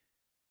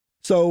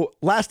 So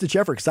last ditch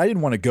effort, because I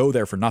didn't want to go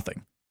there for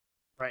nothing.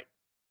 Right.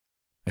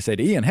 I say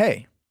to Ian,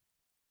 hey,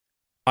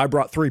 I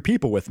brought 3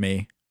 people with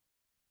me.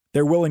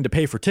 They're willing to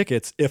pay for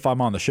tickets if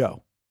I'm on the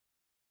show.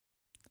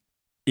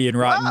 Ian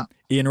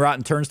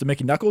Rotten turns to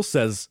Mickey Knuckles,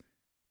 says,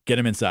 get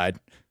him inside.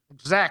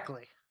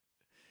 Exactly.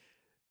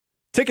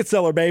 Ticket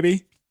seller,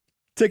 baby.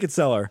 Ticket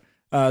seller.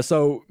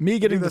 So me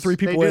getting the 3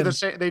 people in.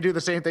 They do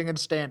the same thing in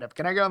stand-up.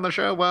 Can I go on the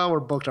show? Well,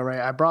 we're booked already.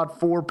 I brought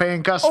 4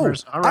 paying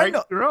customers. All right,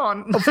 you're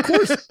on. Of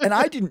course. And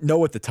I didn't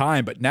know at the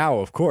time, but now,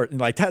 of course,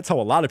 like that's how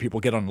a lot of people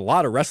get on a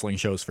lot of wrestling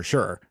shows for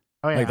sure.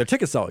 Oh, yeah. Like their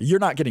ticket seller. You're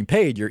not getting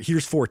paid.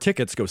 Here's 4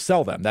 tickets, go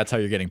sell them. That's how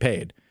you're getting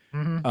paid.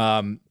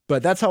 Mm-hmm.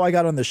 But that's how I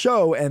got on the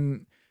show.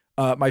 And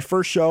my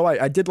first show,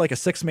 I did like a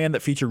 6-man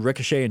that featured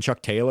Ricochet and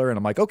Chuck Taylor. And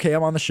I'm like, okay,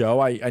 I'm on the show.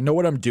 I know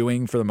what I'm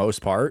doing for the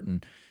most part.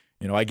 And,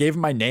 I gave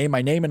him my name.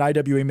 My name in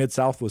IWA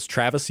Mid-South was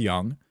Travis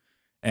Young.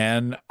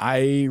 And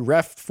I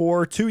reffed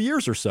for 2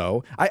 years or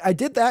so. I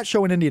did that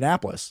show in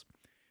Indianapolis,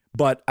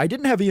 but I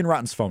didn't have Ian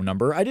Rotten's phone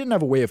number. I didn't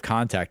have a way of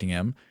contacting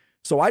him.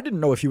 So I didn't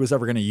know if he was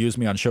ever going to use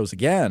me on shows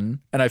again.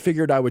 And I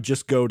figured I would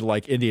just go to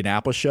like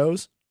Indianapolis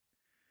shows.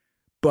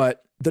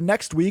 But the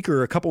next week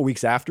or a couple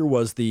weeks after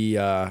was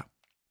the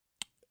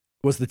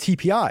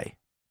TPI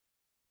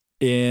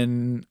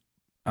in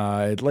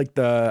I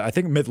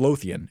think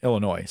Midlothian,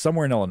 Illinois,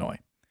 somewhere in Illinois.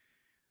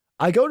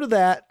 I go to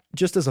that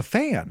just as a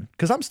fan,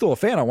 because I'm still a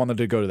fan. I wanted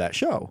to go to that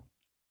show,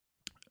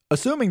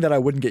 assuming that I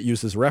wouldn't get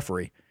used as a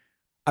referee.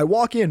 I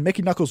walk in,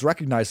 Mickey Knuckles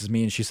recognizes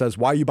me, and she says,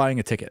 why are you buying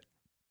a ticket?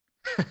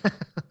 I'm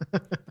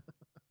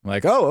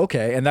like, oh,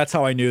 okay. And that's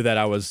how I knew that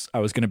I was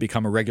going to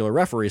become a regular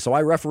referee. So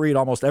I refereed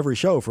almost every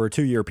show for a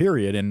 2-year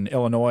period in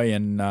Illinois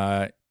and,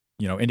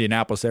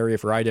 Indianapolis area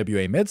for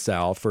IWA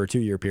Mid-South for a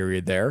 2-year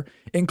period there,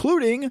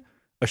 including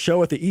a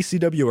show at the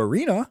ECW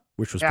Arena,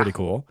 which was pretty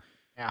cool.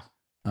 Yeah.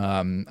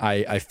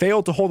 I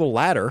failed to hold a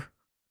ladder.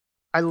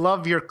 I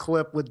love your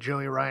clip with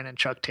Joey Ryan and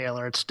Chuck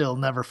Taylor. It still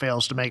never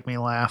fails to make me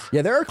laugh.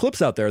 Yeah, there are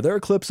clips out there. There are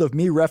clips of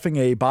me reffing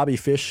a Bobby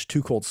Fish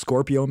 2 Cold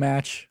Scorpio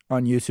match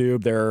on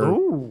YouTube. There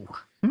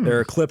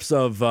are clips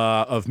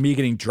of me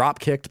getting drop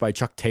kicked by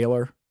Chuck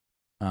Taylor.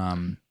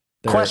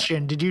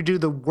 Question: did you do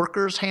the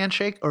workers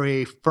handshake or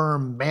a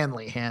firm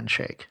manly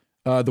handshake?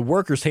 The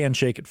workers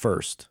handshake at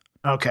first.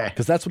 Okay.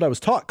 Because that's what I was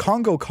taught.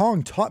 Congo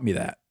Kong taught me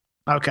that.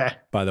 Okay.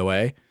 By the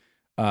way.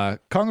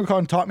 Congo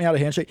Kong taught me how to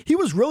handshake. He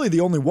was really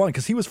the only one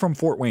because he was from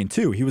Fort Wayne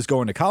too. He was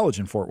going to college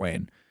in Fort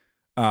Wayne.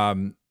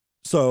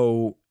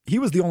 So he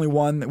was the only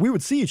one that we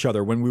would see each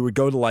other when we would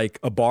go to like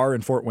a bar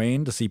in Fort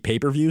Wayne to see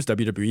pay-per-views,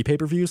 WWE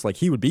pay-per-views. Like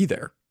he would be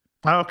there.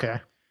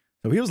 Okay.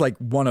 So he was like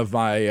one of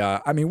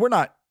my,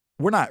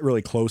 we're not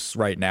really close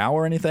right now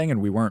or anything.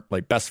 And we weren't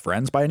like best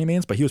friends by any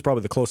means, but he was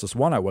probably the closest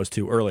one I was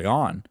to early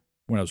on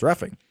when I was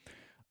reffing.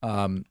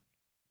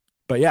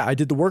 But yeah, I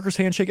did the workers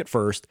handshake at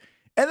first.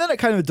 And then it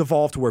kind of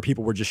devolved to where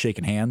people were just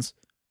shaking hands.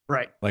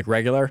 Right. Like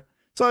regular.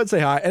 So I'd say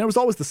hi. And it was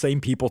always the same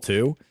people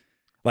too.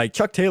 Like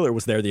Chuck Taylor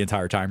was there the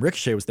entire time.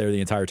 Ricochet was there the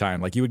entire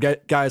time. Like you would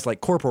get guys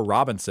like Corporal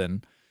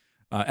Robinson.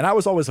 And I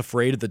was always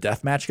afraid of the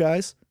deathmatch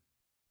guys.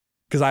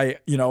 Because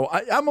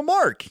I'm a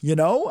mark,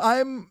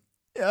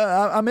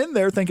 I'm in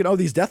there thinking, oh,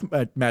 these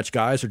deathmatch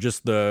guys are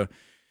just the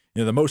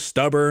most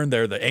stubborn.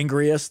 They're the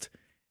angriest.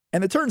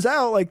 And it turns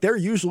out like they're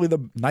usually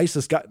the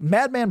nicest guy.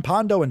 Madman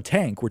Pondo and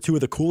Tank were two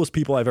of the coolest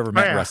people I've ever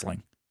met in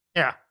wrestling.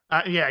 Yeah.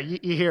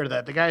 You hear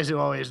that. The guys who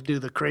always do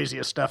the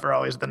craziest stuff are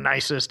always the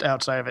nicest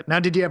outside of it. Now,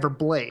 did you ever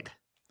blade?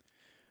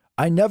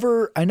 I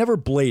never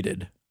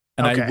bladed,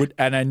 and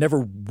I never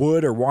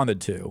would or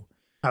wanted to.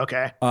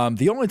 Okay.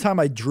 The only time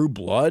I drew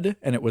blood,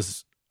 and it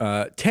was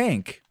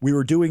Tank, we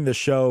were doing the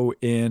show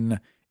in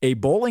a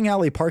bowling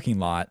alley parking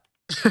lot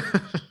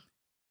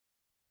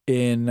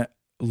in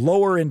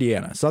lower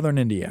Indiana, southern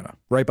Indiana,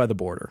 right by the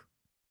border.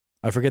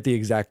 I forget the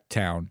exact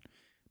town,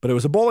 but it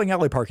was a bowling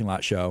alley parking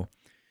lot show.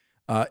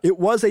 It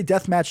was a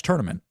deathmatch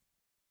tournament.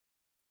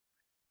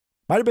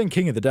 Might have been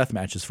king of the death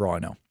matches for all I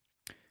know.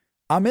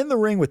 I'm in the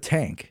ring with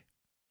Tank,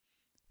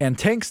 and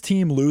Tank's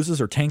team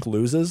loses, or Tank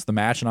loses the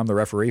match, and I'm the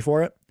referee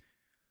for it.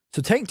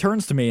 So Tank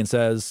turns to me and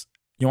says,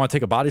 "You want to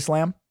take a body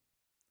slam?"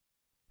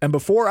 And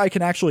before I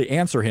can actually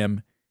answer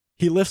him,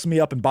 he lifts me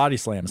up and body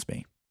slams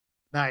me.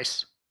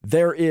 Nice.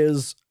 There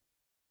is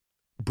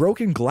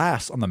broken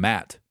glass on the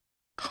mat.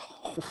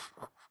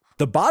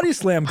 The body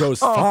slam goes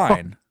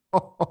fine.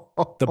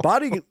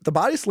 The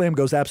body slam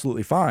goes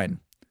absolutely fine.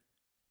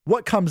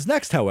 What comes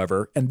next,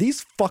 however, and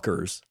these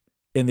fuckers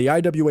in the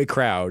IWA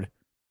crowd,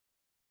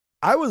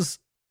 I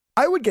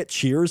would get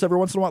cheers every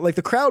once in a while. Like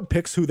the crowd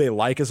picks who they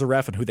like as a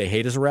ref and who they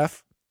hate as a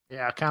ref.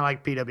 Yeah, kind of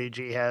like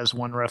PWG has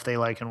one ref they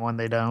like and one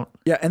they don't.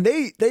 Yeah, and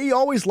they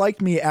always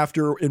liked me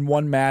after in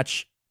one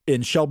match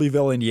in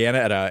Shelbyville,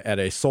 Indiana, at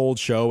a sold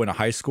show in a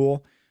high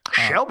school.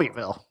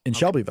 Shelbyville. In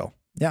Shelbyville.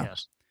 Yeah.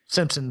 Yes.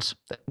 Simpsons.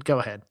 Go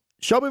ahead.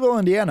 Shelbyville,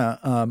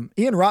 Indiana.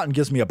 Ian Rotten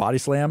gives me a body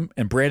slam,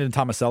 and Brandon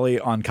Tomaselli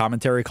on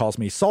commentary calls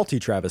me Salty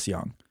Travis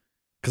Young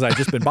because I'd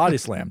just been body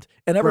slammed.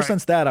 And ever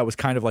since that, I was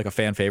kind of like a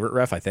fan favorite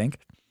ref, I think.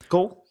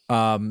 Cool.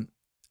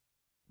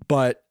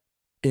 But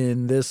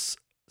in this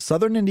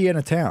southern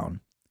Indiana town,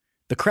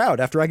 the crowd,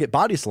 after I get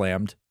body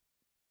slammed,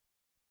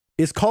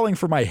 is calling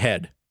for my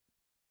head.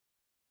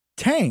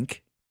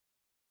 Tank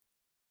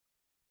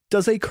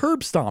does a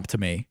curb stomp to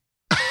me,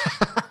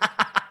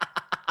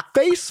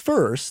 face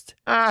first,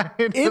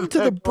 into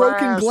the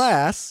broken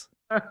glass.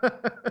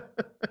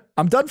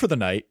 I'm done for the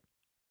night.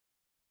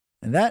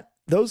 And that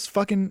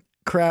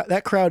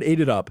crowd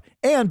ate it up.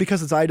 And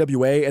because it's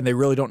IWA and they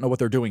really don't know what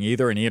they're doing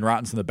either, and Ian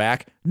Rotten's in the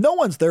back, no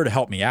one's there to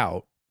help me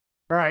out.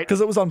 Right.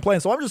 Because it was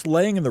unplanned. So I'm just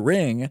laying in the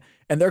ring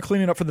and they're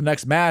cleaning up for the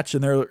next match.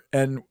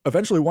 And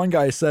eventually one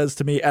guy says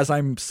to me, as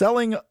I'm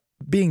selling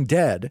being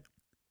dead,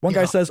 one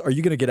guy says, "Are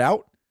you going to get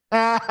out?"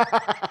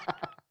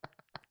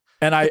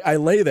 And I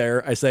lay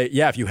there. I say,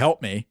 "Yeah, if you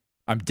help me,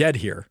 I'm dead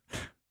here."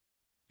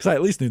 Because I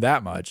at least knew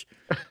that much.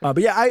 But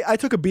yeah, I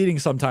took a beating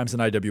sometimes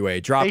in IWA.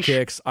 Drop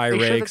kicks, eye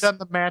rakes. They should have done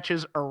the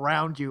matches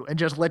around you and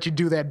just let you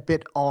do that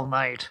bit all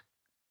night.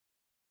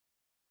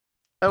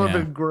 That would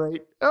have been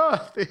great.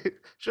 Oh,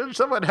 should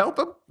someone help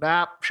him?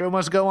 Nah, show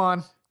must go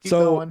on. Keep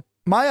going.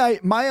 My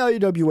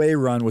IWA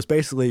run was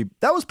basically,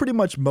 that was pretty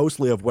much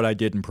mostly of what I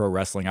did in pro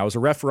wrestling. I was a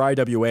ref for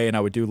IWA and I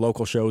would do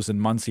local shows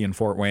in Muncie and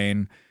Fort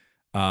Wayne.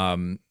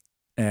 Some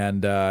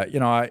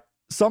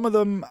of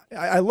them,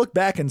 I look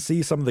back and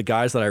see some of the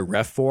guys that I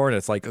ref for, and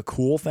it's like a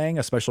cool thing,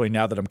 especially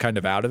now that I'm kind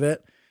of out of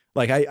it.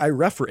 Like I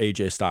ref for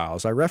AJ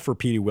Styles. I ref for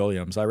Petey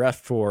Williams. I ref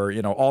for,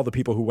 all the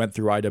people who went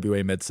through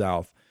IWA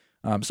Mid-South.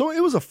 So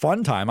it was a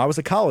fun time. I was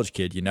a college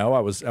kid, I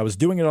was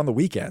doing it on the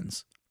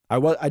weekends.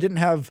 I didn't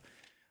have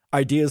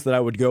ideas that I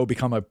would go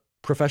become a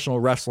professional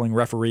wrestling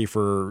referee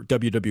for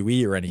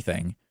WWE or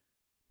anything.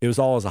 It was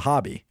all as a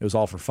hobby. It was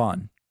all for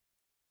fun.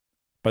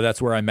 But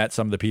that's where I met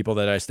some of the people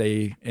that I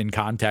stay in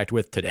contact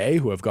with today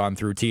who have gone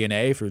through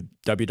TNA for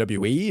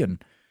WWE,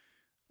 and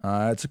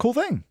it's a cool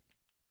thing.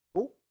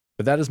 Cool.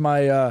 But that is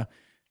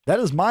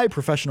my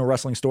professional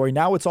wrestling story.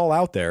 Now it's all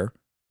out there,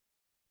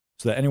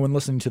 so that anyone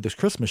listening to this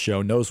Christmas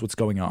show knows what's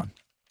going on.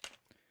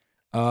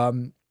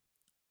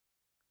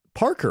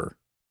 Parker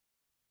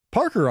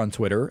on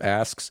Twitter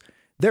asks,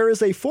 there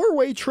is a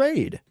 4-way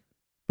trade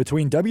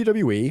between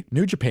WWE,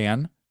 New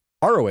Japan,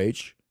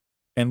 ROH,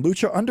 and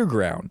Lucha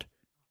Underground.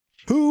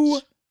 Who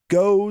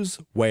goes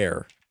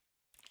where?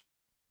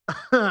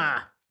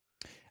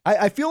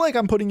 I feel like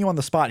I'm putting you on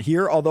the spot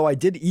here, although I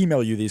did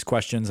email you these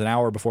questions an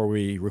hour before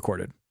we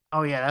recorded.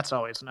 Oh, yeah, that's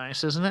always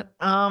nice, isn't it?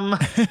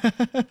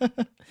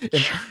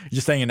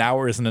 You're saying an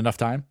hour isn't enough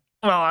time?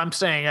 Well, I'm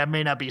saying I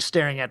may not be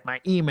staring at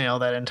my email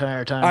that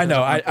entire time. I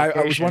know.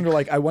 I was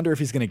wondering, I wonder if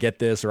he's going to get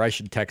this, or I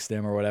should text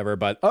him or whatever.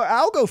 But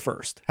I'll go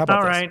first. How about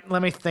this? All right,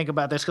 let me think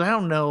about this, because I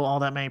don't know all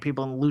that many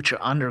people in Lucha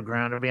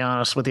Underground, to be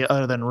honest with you,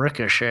 other than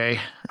Ricochet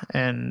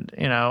and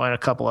a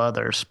couple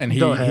others. And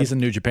he's in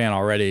New Japan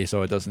already,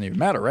 so it doesn't even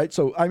matter, right?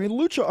 So, I mean,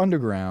 Lucha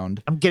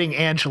Underground. I'm getting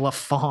Angela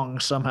Fong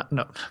somehow.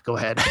 No, go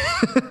ahead.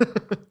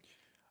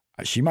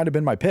 She might have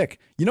been my pick.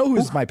 You know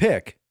who's my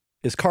pick?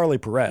 Is Carly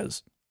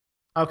Perez.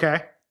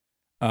 Okay.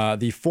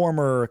 The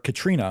former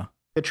Katrina.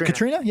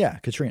 Katrina? Yeah,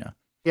 Katrina.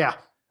 Yeah.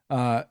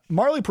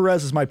 Marley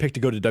Perez is my pick to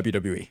go to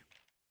WWE.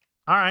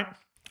 All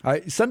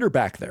right. Send her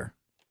back there.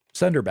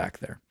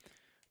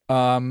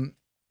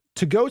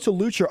 To go to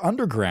Lucha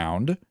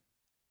Underground,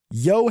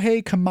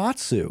 Yohei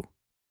Komatsu.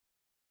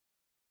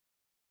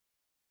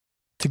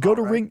 to go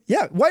to ring.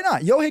 Yeah, why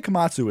not? Yohei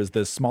Komatsu is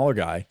this smaller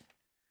guy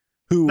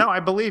who. No, I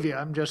believe you.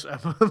 I'm just.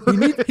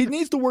 he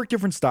needs to work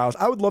different styles.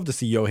 I would love to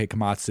see Yohei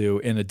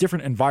Komatsu in a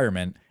different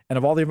environment. And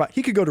of all the,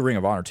 he could go to Ring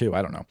of Honor too.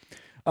 I don't know.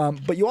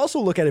 But you also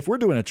look at, if we're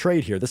doing a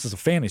trade here, this is a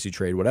fantasy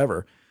trade,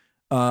 whatever.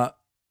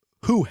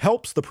 Who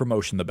helps the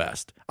promotion the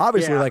best?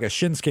 Obviously, like a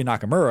Shinsuke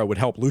Nakamura would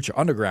help Lucha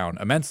Underground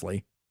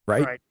immensely,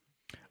 right?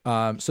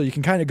 So you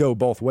can kind of go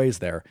both ways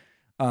there.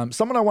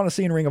 Someone I want to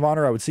see in Ring of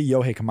Honor, I would see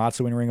Yohei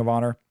Komatsu in Ring of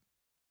Honor.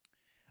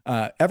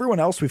 Everyone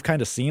else we've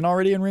kind of seen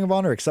already in Ring of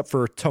Honor, except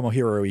for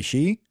Tomohiro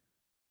Ishii.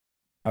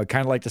 I would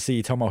kind of like to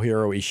see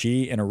Tomohiro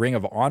Ishii in a Ring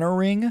of Honor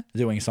ring,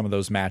 doing some of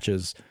those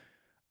matches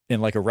in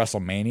like a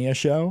WrestleMania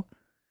show.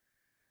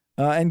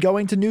 And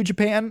going to New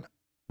Japan,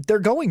 they're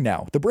going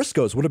now. The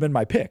Briscoes would have been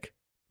my pick.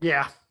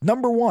 Yeah.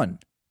 Number one,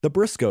 the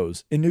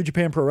Briscoes in New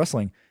Japan Pro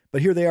Wrestling.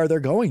 But here they are, they're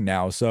going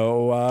now.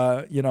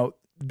 So,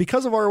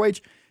 because of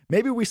ROH,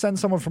 maybe we send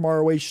someone from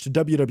ROH to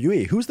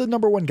WWE. Who's the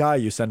number one guy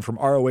you send from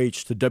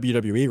ROH to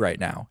WWE right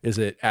now? Is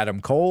it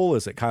Adam Cole?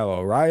 Is it Kyle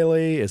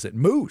O'Reilly? Is it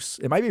Moose?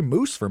 It might be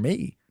Moose for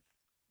me.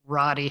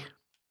 Roddy.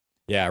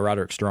 Yeah,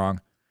 Roderick Strong.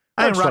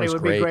 I think Roddy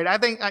would be great. I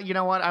think, you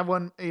know what, I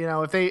wouldn't,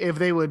 if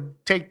they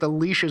would take the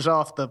leashes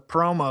off the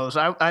promos,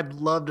 I'd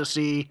love to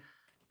see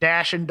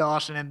Dash and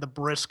Dawson and the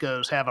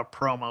Briscoes have a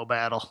promo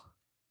battle.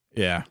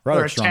 Yeah,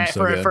 Roderick Strong's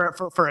so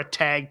good. For a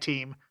tag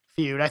team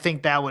feud. I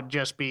think that would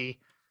just be,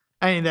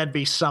 that'd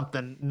be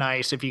something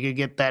nice if you could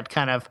get that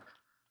kind of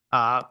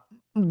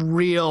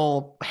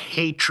real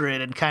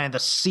hatred and kind of the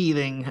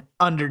seething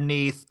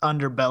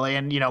underbelly.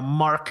 And,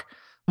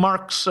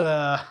 Mark's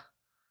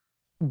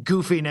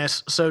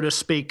goofiness, so to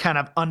speak, kind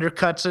of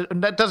undercuts it.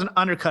 And that doesn't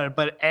undercut it,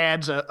 but it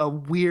adds a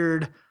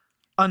weird,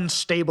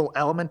 unstable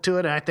element to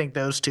it. And I think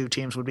those two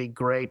teams would be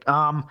great.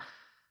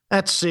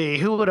 Let's see.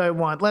 Who would I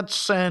want? Let's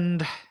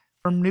send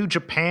from New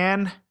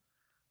Japan.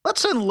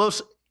 Let's send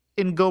Los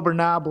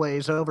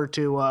Ingobernables over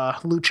to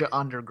Lucha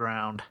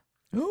Underground.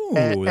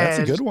 Ooh, that's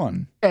a good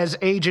one. As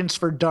agents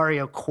for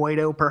Dario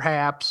Cueto,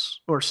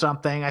 perhaps, or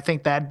something. I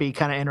think that'd be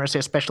kind of interesting,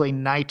 especially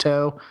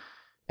Naito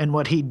and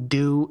what he'd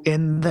do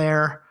in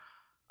there.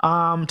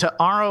 To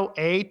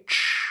ROH,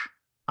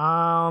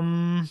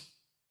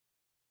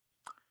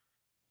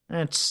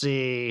 let's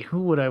see,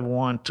 who would I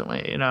want to,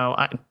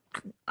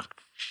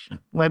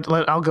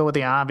 I'll go with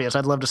the obvious.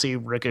 I'd love to see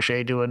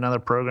Ricochet do another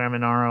program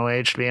in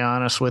ROH, to be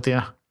honest with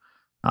you.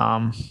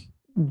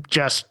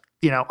 Just,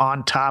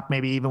 on top,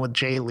 maybe even with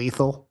Jay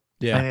Lethal.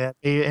 Yeah. I mean, that'd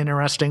be an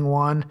interesting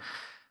one.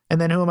 And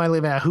then who am I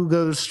leaving out? Who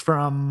goes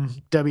from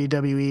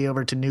WWE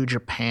over to New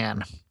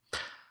Japan?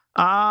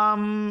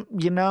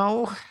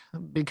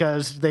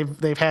 Because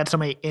they've had so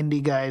many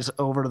indie guys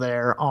over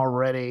there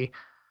already.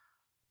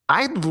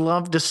 I'd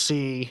love to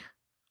see,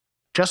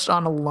 just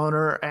on a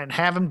loner, and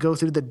have him go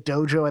through the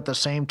dojo at the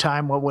same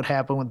time, what would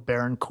happen with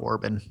Baron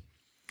Corbin.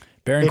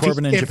 Baron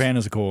Corbin in Japan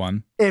is a cool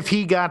one. If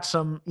he got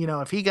some,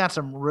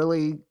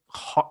 really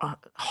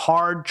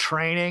hard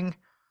training,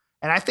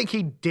 and I think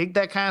he'd dig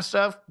that kind of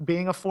stuff,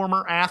 being a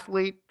former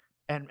athlete.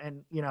 And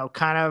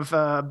kind of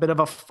a bit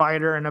of a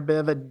fighter and a bit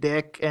of a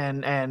dick,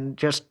 and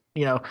just,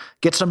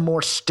 get some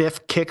more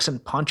stiff kicks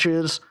and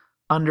punches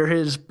under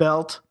his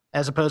belt,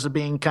 as opposed to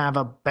being kind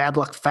of a Bad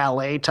Luck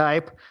Fale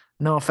type.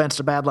 No offense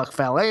to Bad Luck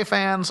Fale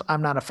fans.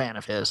 I'm not a fan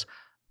of his.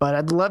 But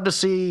I'd love to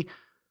see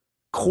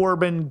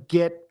Corbin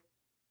get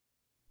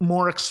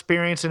more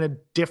experience in a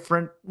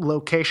different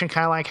location,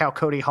 kind of like how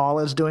Cody Hall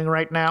is doing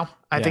right now.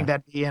 I think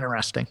that'd be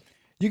interesting.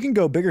 You can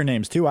go bigger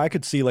names, too. I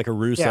could see like a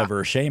Rusev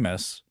or a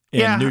Sheamus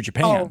in New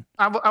Japan.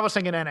 I was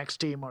thinking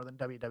NXT more than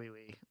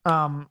WWE.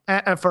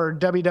 For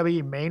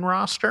WWE main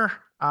roster,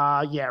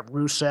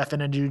 Rusev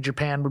in a New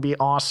Japan would be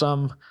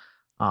awesome.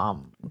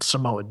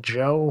 Samoa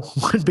Joe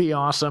would be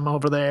awesome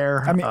over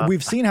there. I mean,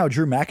 we've seen how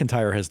Drew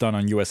McIntyre has done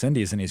on US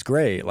Indies, and he's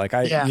great. Like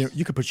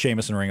you could put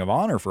Sheamus in Ring of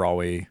Honor for all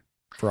we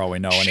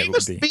know, and it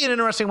would be an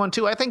interesting one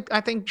too. I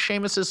think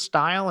Sheamus's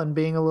style and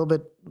being a little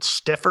bit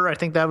stiffer, I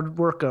think that would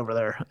work over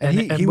there.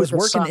 And he was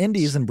working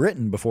indies in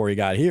Britain before he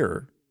got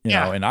here.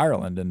 In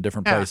Ireland and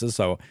different places.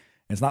 So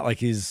it's not like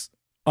he's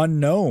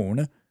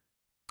unknown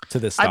to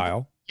this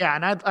style.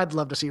 And I'd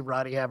love to see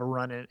Roddy have a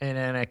run in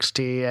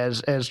NXT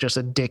as just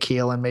a dick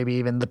heel and maybe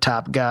even the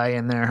top guy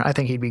in there. I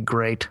think he'd be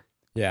great.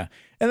 Yeah.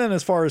 And then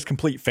as far as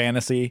complete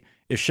fantasy,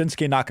 if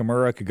Shinsuke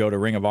Nakamura could go to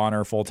Ring of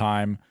Honor full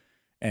time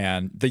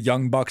and the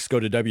Young Bucks go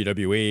to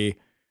WWE,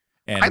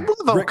 and I'd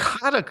love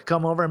Okada to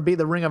come over and be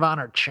the Ring of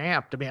Honor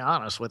champ, to be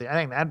honest with you. I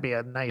think that'd be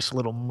a nice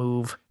little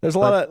move. There's a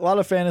lot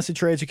of fantasy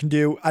trades you can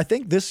do. I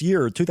think this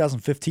year,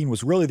 2015,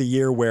 was really the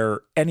year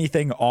where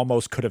anything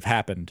almost could have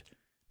happened,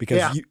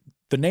 because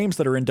the names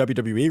that are in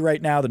WWE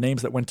right now, the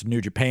names that went to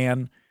New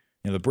Japan,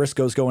 the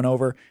Briscoes going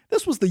over,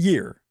 this was the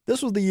year.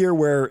 This was the year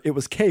where it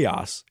was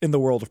chaos in the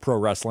world of pro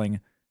wrestling,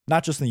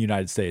 not just in the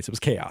United States. It was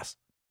chaos.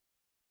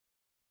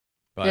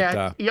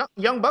 But,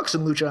 Young Bucks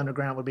and Lucha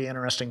Underground would be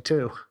interesting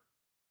too.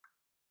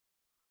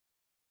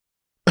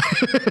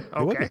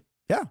 Okay.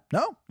 Yeah.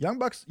 No. Young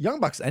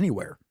Bucks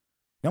anywhere.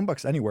 Young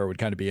Bucks anywhere would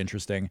kind of be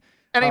interesting.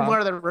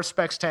 Anywhere that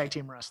respects tag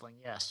team wrestling.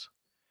 Yes.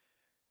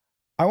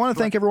 I want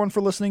to thank everyone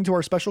for listening to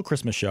our special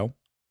Christmas show.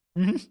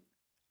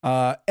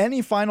 Mm-hmm.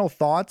 Any final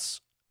thoughts?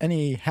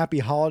 Any happy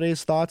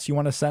holidays thoughts you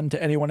want to send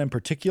to anyone in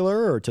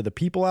particular or to the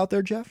people out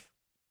there, Jeff?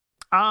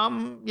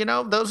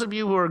 Those of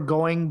you who are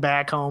going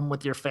back home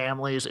with your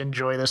families,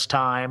 enjoy this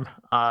time.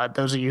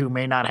 Those of you who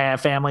may not have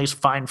families,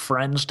 find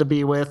friends to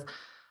be with,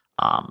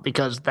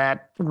 because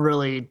that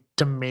really,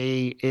 to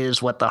me,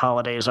 is what the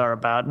holidays are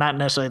about. Not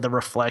necessarily the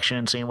reflection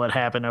and seeing what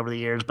happened over the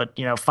years, but,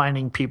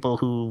 finding people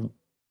who,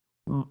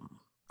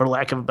 for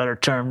lack of a better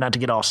term, not to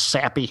get all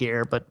sappy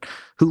here, but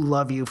who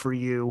love you for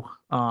you,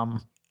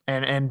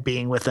 and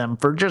being with them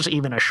for just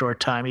even a short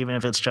time, even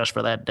if it's just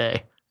for that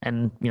day,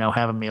 and,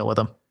 have a meal with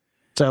them.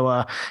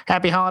 So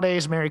happy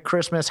holidays, Merry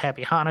Christmas,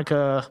 Happy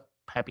Hanukkah,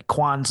 Happy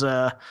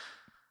Kwanzaa,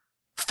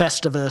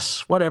 Festivus,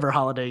 whatever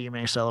holiday you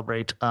may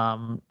celebrate.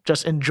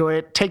 Just enjoy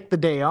it. Take the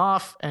day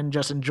off and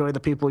just enjoy the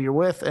people you're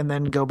with, and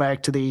then go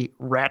back to the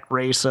rat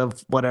race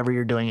of whatever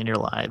you're doing in your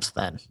lives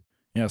then.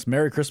 Yes,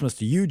 Merry Christmas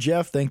to you,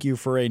 Jeff. Thank you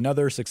for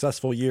another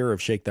successful year of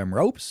Shake Them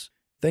Ropes.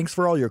 Thanks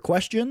for all your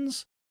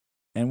questions,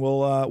 and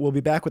we'll be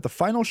back with the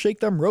final Shake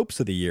Them Ropes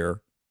of the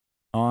year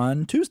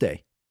on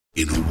Tuesday.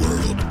 In a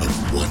world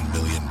of 1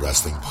 million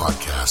wrestling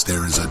podcasts,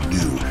 there is a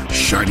new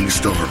shining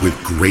star with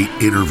great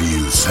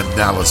interviews,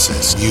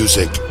 analysis,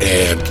 music,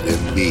 and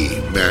me,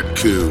 Matt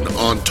Coon,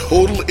 on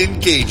total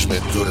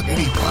engagement. Go to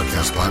any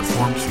podcast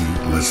platform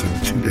to listen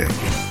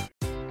today.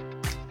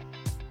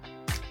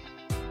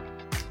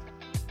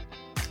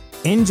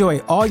 Enjoy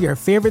all your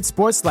favorite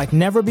sports like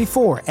never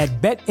before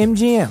at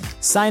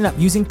BetMGM. Sign up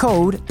using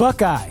code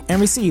Buckeye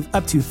and receive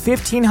up to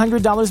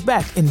 $1,500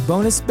 back in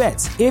bonus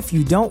bets if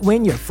you don't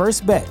win your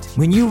first bet.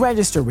 When you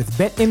register with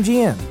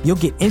BetMGM, you'll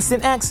get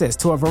instant access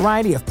to a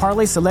variety of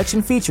parlay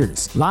selection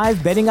features,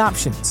 live betting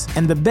options,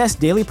 and the best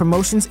daily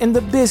promotions in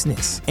the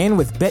business. And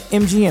with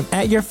BetMGM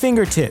at your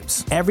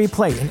fingertips, every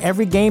play and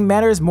every game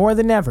matters more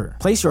than ever.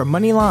 Place your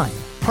money line,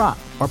 prop,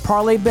 or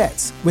parlay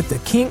bets with the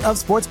king of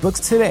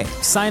sportsbooks today.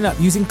 Sign up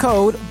using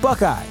code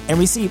Buckeye and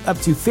receive up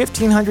to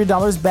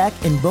 $1,500 back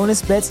in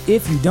bonus bets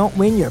if you don't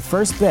win your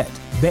first bet.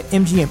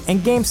 BetMGM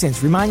and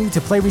GameSense remind you to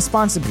play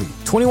responsibly.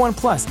 21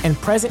 plus and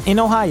present in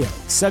Ohio,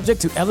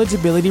 subject to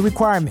eligibility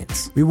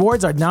requirements.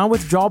 Rewards are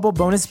non-withdrawable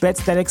bonus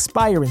bets that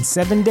expire in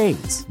 7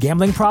 days.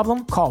 Gambling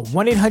problem? Call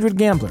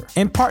 1-800-GAMBLER.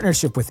 In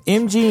partnership with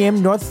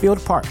MGM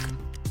Northfield Park.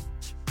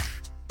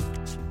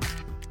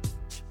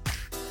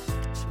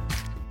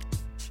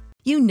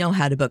 You know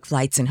how to book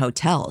flights and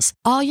hotels.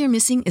 All you're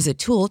missing is a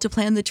tool to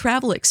plan the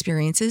travel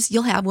experiences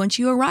you'll have once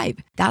you arrive.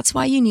 That's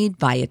why you need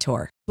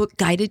Viator. Book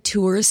guided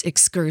tours,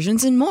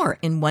 excursions, and more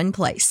in one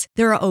place.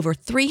 There are over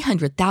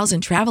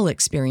 300,000 travel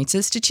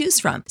experiences to choose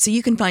from, so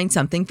you can find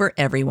something for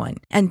everyone.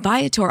 And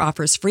Viator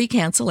offers free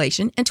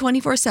cancellation and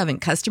 24/7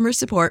 customer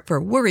support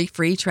for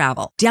worry-free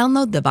travel.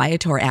 Download the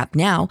Viator app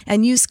now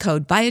and use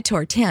code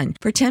Viator10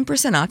 for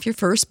 10% off your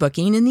first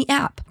booking in the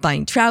app.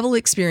 Find travel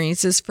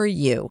experiences for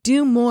you.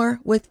 Do more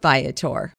with Viator.